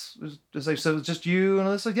 it's like, so it's just you and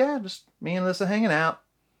Alyssa? Yeah, just me and Alyssa hanging out.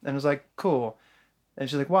 And I was like, cool. And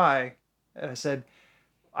she's like, why? And I said,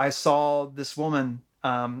 I saw this woman.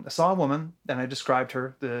 I saw a woman, and I described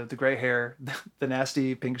her, the gray hair, the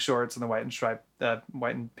nasty pink shorts, and the white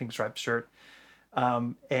and pink striped shirt.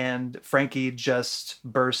 And Frankie just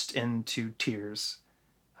burst into tears.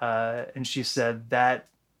 And she said, that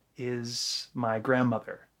is my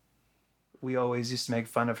grandmother. We always used to make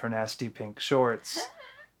fun of her nasty pink shorts.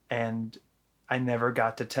 And I never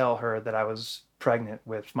got to tell her that I was pregnant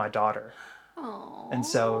with my daughter. Aww. And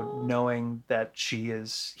so knowing that she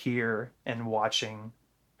is here and watching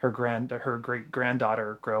her great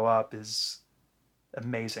granddaughter grow up is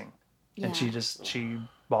amazing. Yeah. And she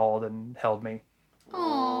bawled and held me.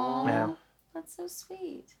 Aww. Yeah. That's so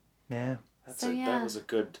sweet. Yeah. That was a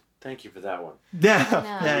good, thank you for that one. Yeah.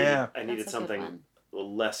 Yeah. I needed something a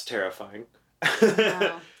little less terrifying.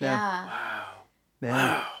 Wow. Yeah.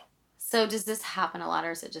 Wow. So does this happen a lot,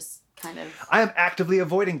 or is it just kind of... I am actively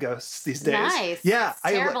avoiding ghosts these days. Nice. Yeah. It's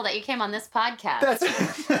terrible that you came on this podcast.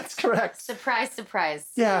 That's correct. Surprise.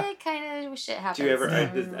 Yeah. It kind of shit happens. Do you ever,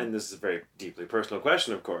 and this is a very deeply personal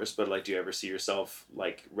question, of course, but do you ever see yourself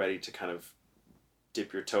ready to kind of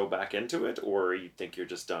dip your toe back into it, or you think you're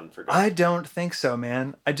just done for good? I don't think so,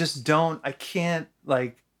 man. I just don't. I can't,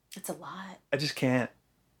 It's a lot. I just can't.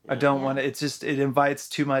 I don't want to. It's just, it invites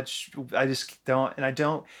too much. I just don't. And I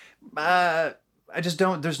don't. I just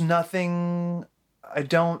don't. There's nothing. I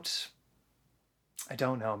don't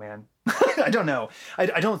know, man. I don't know.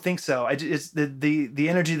 I don't think so. It's the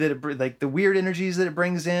energy that it, the weird energies that it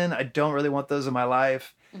brings in. I don't really want those in my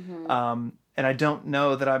life. Mm-hmm. And I don't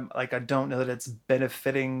know that I don't know that it's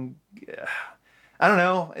benefiting. I don't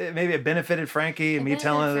know. Maybe it benefited Frankie and me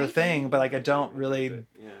telling her the thing, but I don't really.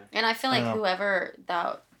 And I feel like whoever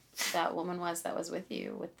that that woman was that was with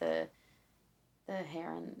you with the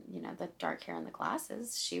hair and, the dark hair and the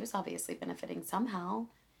glasses. She was obviously benefiting somehow.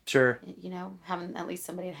 Sure. Having at least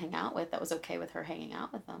somebody to hang out with that was okay with her hanging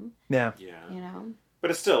out with them. Yeah. Yeah.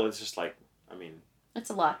 But it's just like, I mean... It's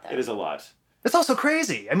a lot, though. It is a lot. It's also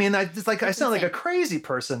crazy. I mean, I sound like a crazy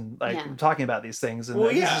person, talking about these things. And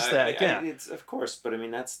well, yeah. It's, of course, but I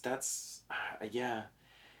mean,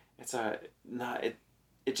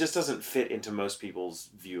 it just doesn't fit into most people's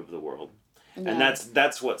view of the world. Yeah. And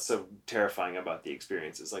that's what's so terrifying about the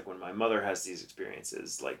experiences. Like when my mother has these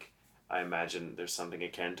experiences, like I imagine there's something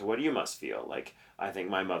akin to what you must feel. Like I think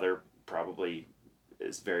my mother probably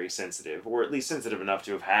is very sensitive, or at least sensitive enough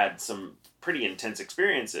to have had some pretty intense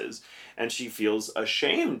experiences, and she feels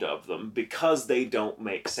ashamed of them because they don't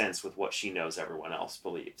make sense with what she knows everyone else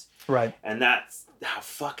believes. Right. And that's how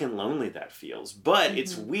fucking lonely that feels. But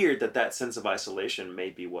it's weird that sense of isolation may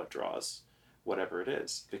be what draws whatever it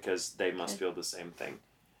is, because they must feel the same thing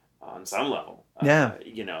on some level. Yeah.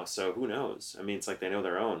 So who knows? I mean, it's like they know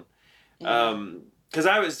their own. Yeah. Because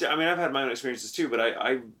I've had my own experiences too, but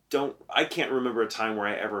I can't remember a time where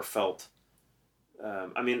I ever felt,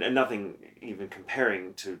 and nothing even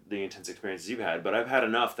comparing to the intense experiences you've had, but I've had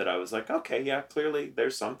enough that I was like, okay, yeah, clearly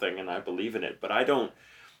there's something and I believe in it, but I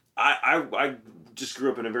just grew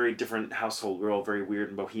up in a very different household. We were all very weird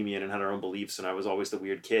and bohemian and had our own beliefs, and I was always the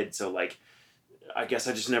weird kid, so like, I guess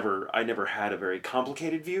I never had a very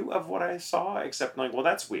complicated view of what I saw, except like, well,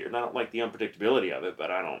 that's weird. I don't like the unpredictability of it,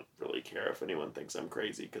 but I don't really care if anyone thinks I'm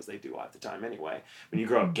crazy, because they do at the time anyway. When you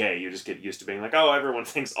grow up gay, you just get used to being like, oh, everyone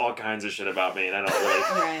thinks all kinds of shit about me, and I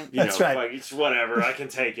don't really, right. It's whatever, I can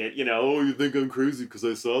take it. Oh, you think I'm crazy because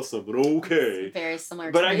I saw something? Okay. It's very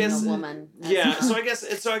similar to being a woman. So I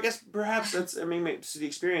guess perhaps that's, it's the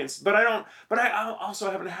experience, but I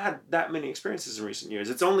also haven't had that many experiences in recent years.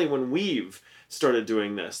 It's only when we've started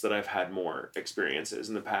doing this that I've had more experiences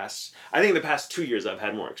in the past. I think the past 2 years I've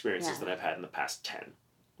had more experiences than I've had in the past 10.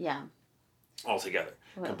 Yeah. Altogether,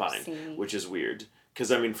 combined, which is weird. Because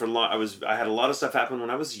I had a lot of stuff happen when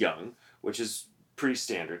I was young, which is pretty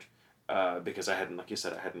standard. Because I hadn't, like you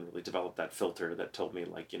said, I hadn't really developed that filter that told me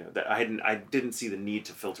that I didn't see the need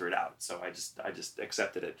to filter it out. So I just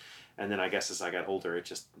accepted it. And then I guess as I got older,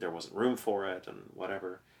 there wasn't room for it and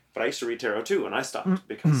whatever. But I used to read tarot too, and I stopped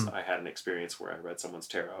because I had an experience where I read someone's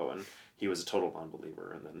tarot and he was a total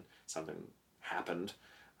non-believer, and then something happened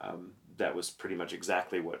that was pretty much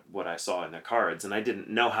exactly what I saw in the cards, and I didn't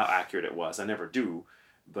know how accurate it was. I never do,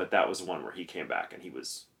 but that was one where he came back and he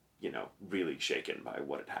was, really shaken by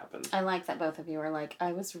what had happened. I like that both of you are like,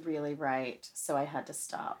 I was really right, so I had to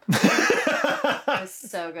stop. I was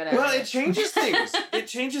so good at it. Well, it changes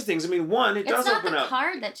things. I mean, one, it does open up. It's not the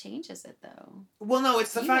card that changes it, though. Well, no,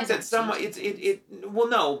 it's the fact that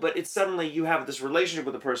but it's suddenly you have this relationship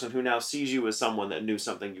with a person who now sees you as someone that knew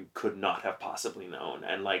something you could not have possibly known,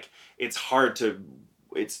 and like it's hard to.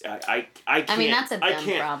 I can't. I mean, that's a dumb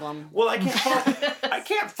problem. Well, I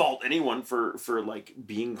can't fault anyone for like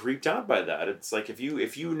being creeped out by that. It's like if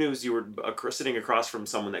you knew you were sitting across from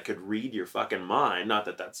someone that could read your fucking mind. Not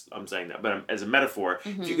that I'm saying that, but as a metaphor,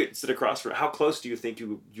 if you could sit across from, how close do you think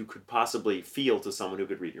you could possibly feel to someone who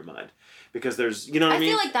could read your mind? Because there's, what I mean.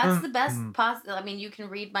 I feel like that's the best possible. I mean, you can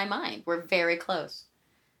read my mind. We're very close.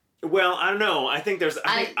 Well, I don't know. I think there's.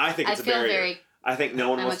 I think it's a barrier. I think no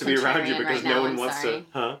one wants to be around you because no one wants to.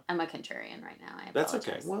 Huh? I'm a contrarian right now. I apologize. That's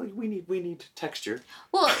okay. Well, we need texture.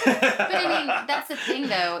 Well, but I mean, that's the thing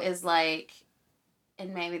though, is like,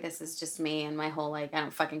 and maybe this is just me and my whole like I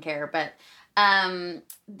don't fucking care, but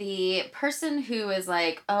the person who is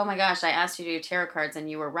like, oh my gosh, I asked you to do tarot cards and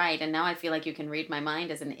you were right, and now I feel like you can read my mind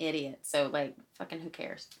is an idiot. So like, fucking who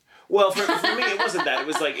cares? Well, for me, it wasn't that. It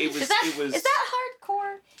was like Is that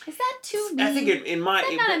hardcore? Is that too mean? I think in my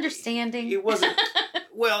not understanding. It wasn't.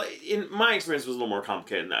 Well, in my experience, it was a little more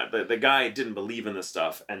complicated than that. The guy didn't believe in this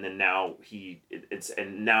stuff, and then now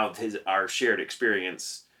our shared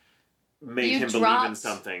experience made him believe in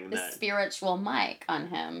something. The spiritual mic on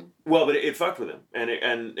him. Well, but it fucked with him, and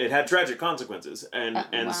it had tragic consequences,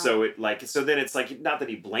 wow. So then it's like not that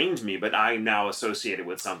he blamed me, but I now associated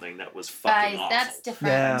with something that was fucking awful. That's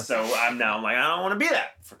different. Yeah. And so I'm now like I don't want to be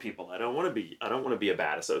that for people. I don't want to be a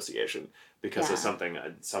bad association because of something,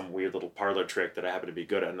 some weird little parlor trick that I happen to be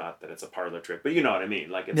good at. Not that it's a parlor trick, but you know what I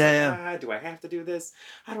mean. Like it's do I have to do this?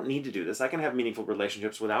 I don't need to do this. I can have meaningful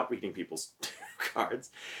relationships without reading people's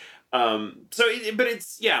cards. There's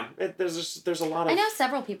a lot of. I know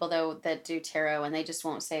several people though that do tarot and they just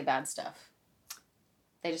won't say bad stuff.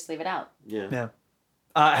 They just leave it out. Yeah.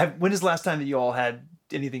 When is the last time that you all had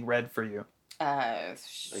anything read for you?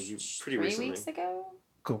 Pretty 3 recently. weeks ago.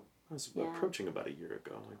 Cool. was Yeah. approaching about a year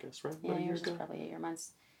ago, I guess, right? Yeah, About a year yours is ago. probably a year.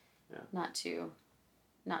 Mine's Yeah. not too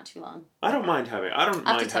long. I don't mind having. I don't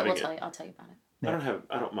mind having it. I'll tell you about it.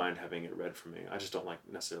 I don't mind having it read for me. I just don't like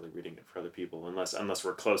necessarily reading it for other people unless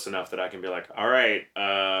we're close enough that I can be like, all right,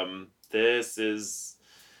 this is.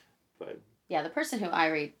 But Yeah, the person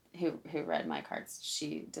who read my cards,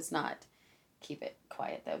 she does not keep it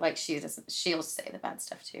quiet though. Like she'll say the bad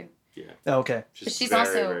stuff too. yeah. Oh, okay. She's very,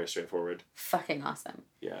 also very straightforward. Fucking awesome.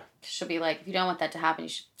 Yeah. She'll be like, if you don't want that to happen, you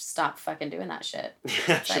should stop fucking doing that shit.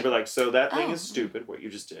 She'll be like, so that thing oh. is stupid, what you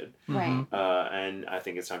just did. Right. And I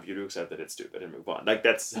think it's time for you to accept that it's stupid and move on. Like,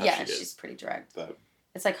 that's how she is. She's pretty direct. But,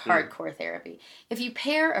 it's like hardcore therapy. If you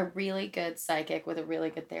pair a really good psychic with a really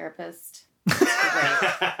good therapist, it's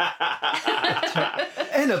great.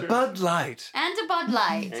 And a Bud Light. And a Bud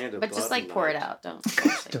Light. And a but just Bud like pour it Light. out. Don't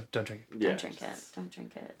Don't drink it. Yeah. Don't drink it. Don't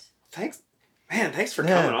drink it. Thanks. Man, thanks for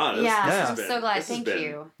Yeah. coming on. This Yeah, has I'm been- so glad. this has Thank been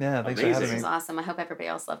you. Yeah, thanks Amazing. for This having was me. awesome. I hope everybody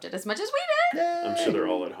else loved it as much as we did. I'm sure they're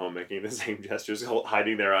all at home making the same gestures,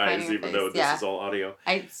 hiding their eyes, Hiding their even face, though this yeah. is all audio.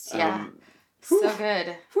 Yeah. Whew. So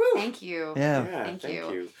good. Whew. Thank you. Yeah. Yeah, Thank thank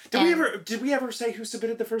you. you. And- Did we ever say who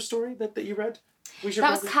submitted the first story that you read? We should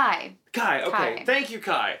That was probably- Kai. Kai, okay. Kai. Thank you,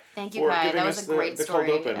 Kai. Thank you, for Kai. giving That us was a great the cold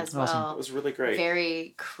story open. as Awesome. well. It was really great.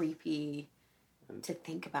 Very creepy to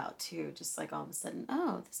think about too. Just like all of a sudden,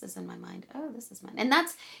 oh, this is in my mind. Oh, this is mine. And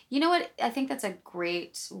that's, you know what? I think that's a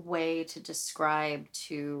great way to describe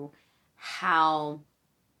to how,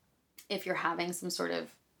 if you're having some sort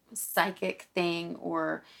of psychic thing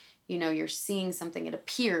or, you know, you're seeing something, it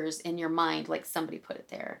appears in your mind like somebody put it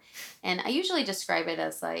there. And I usually describe it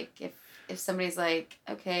as like if somebody's like,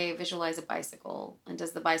 okay, visualize a bicycle, and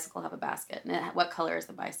does the bicycle have a basket, and what color is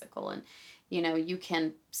the bicycle, and you know, you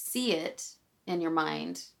can see it in your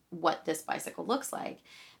mind what this bicycle looks like.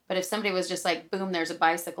 But if somebody was just like, boom, there's a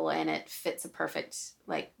bicycle and it fits a perfect,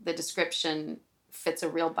 like the description fits a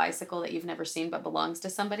real bicycle that you've never seen but belongs to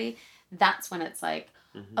somebody, that's when it's like,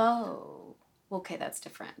 oh, okay, that's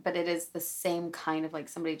different. But it is the same kind of like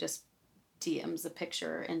somebody just DMs a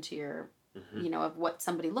picture into your, you know, of what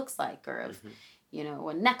somebody looks like, or of, you know,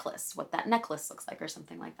 a necklace, what that necklace looks like, or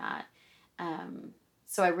something like that.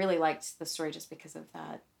 So I really liked the story just because of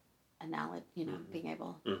that analogy, you know, being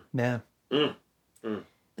able. Yeah. But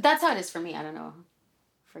that's how it is for me. I don't know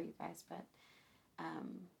for you guys, but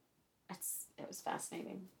it was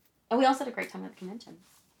fascinating. And we also had a great time at the convention.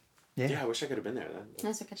 Yeah, I wish I could have been there then.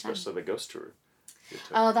 That's a good time. Especially the ghost tour.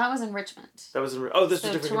 Oh, that was in Richmond. That was in. Oh, this is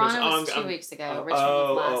a different Toronto convention. was Oh, 2 weeks ago. Oh, Richmond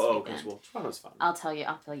was last weekend. because Toronto's fun. I'll tell you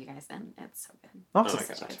guys then. It's so good. Awesome. Oh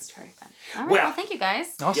my God. It's very fun. All right. Well, Well, thank you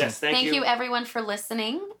guys. Awesome. Yes, thank you. you everyone for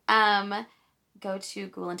listening. Go to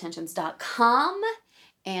ghoulintentions.com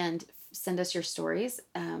and send us your stories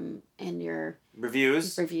and your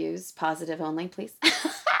Reviews. positive only, please.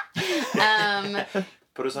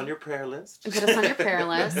 Put us on your prayer list. Put us on your prayer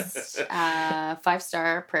list,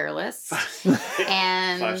 5-star prayer list, and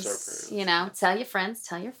 5-star prayer list. you know, tell your friends,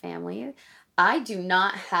 tell your family. I do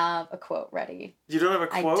not have a quote ready. You don't have a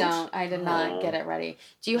quote? I did not get it ready.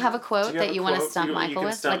 Do you have a Do quote you have that a you want to quote? stump You Michael can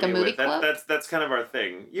with, stump like a me movie with. quote? That's kind of our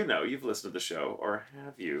thing. You know, you've listened to the show, or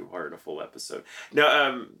have you heard a full episode?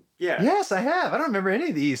 No, yeah. Yes, I have. I don't remember any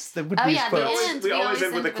of these. With Oh, these yeah, the quotes. end. We We always always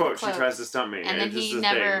end with a end with a quote. She quote. tries to stump me. And then it's just he a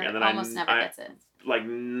never, thing. And then almost never gets it. Like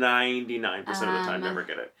 99% of the time, never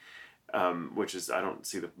get it. Which is, I don't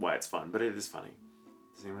see why it's fun, but it is funny.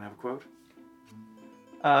 Does anyone have a quote?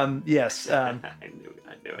 Yes. I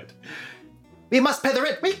knew it. We must pay the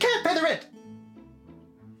rent. We can't pay the rent.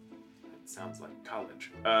 It sounds like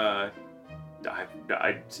college.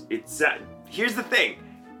 Here's the thing.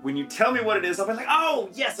 When you tell me what it is, I'll be like, oh,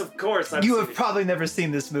 yes, of course. You have probably never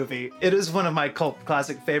seen this movie. It is one of my cult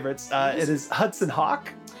classic favorites. It is Hudson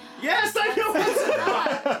Hawk. Yes, I know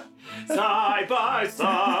what's Side by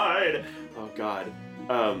side. Oh, God.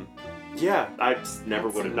 Yeah, I just never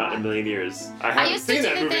would have, not in a million years. I haven't used to seen do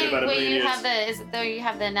that the movie in thing about a where million you years. have the, is it though you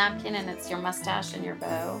have the napkin and it's your mustache and your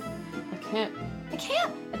bow? I can't.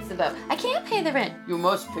 It's the bow. I can't pay the rent. You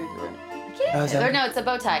must pay the rent. I can't. Oh, is that- Or no, it's a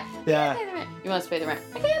bow tie. Yeah. I can't pay the rent. You must pay the rent.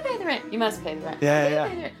 I can't pay the rent. You must pay the rent. Yeah, I can't yeah.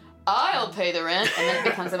 pay the rent. I'll pay the rent. And then it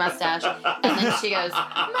becomes a mustache. And then she goes,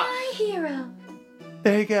 my hero.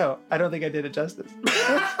 There you go. I don't think I did it justice.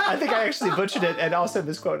 I think I actually butchered it and also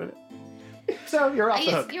misquoted it. So you're off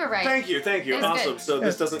the hook. You were right. Thank you. It was Awesome. good. So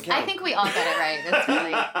this doesn't count. I think we all got it right. That's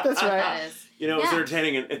really That's what right. that is. You know, it's Yeah.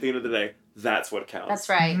 entertaining, and at the end of the day, that's what counts. That's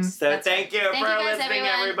right. Mhm. So That's thank right. you Thank for you guys, listening,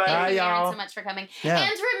 everyone. everybody. Thank you, Bye, Aaron, y'all. so much for coming. Yeah.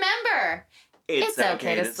 And remember, it's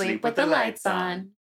okay to sleep with the lights on.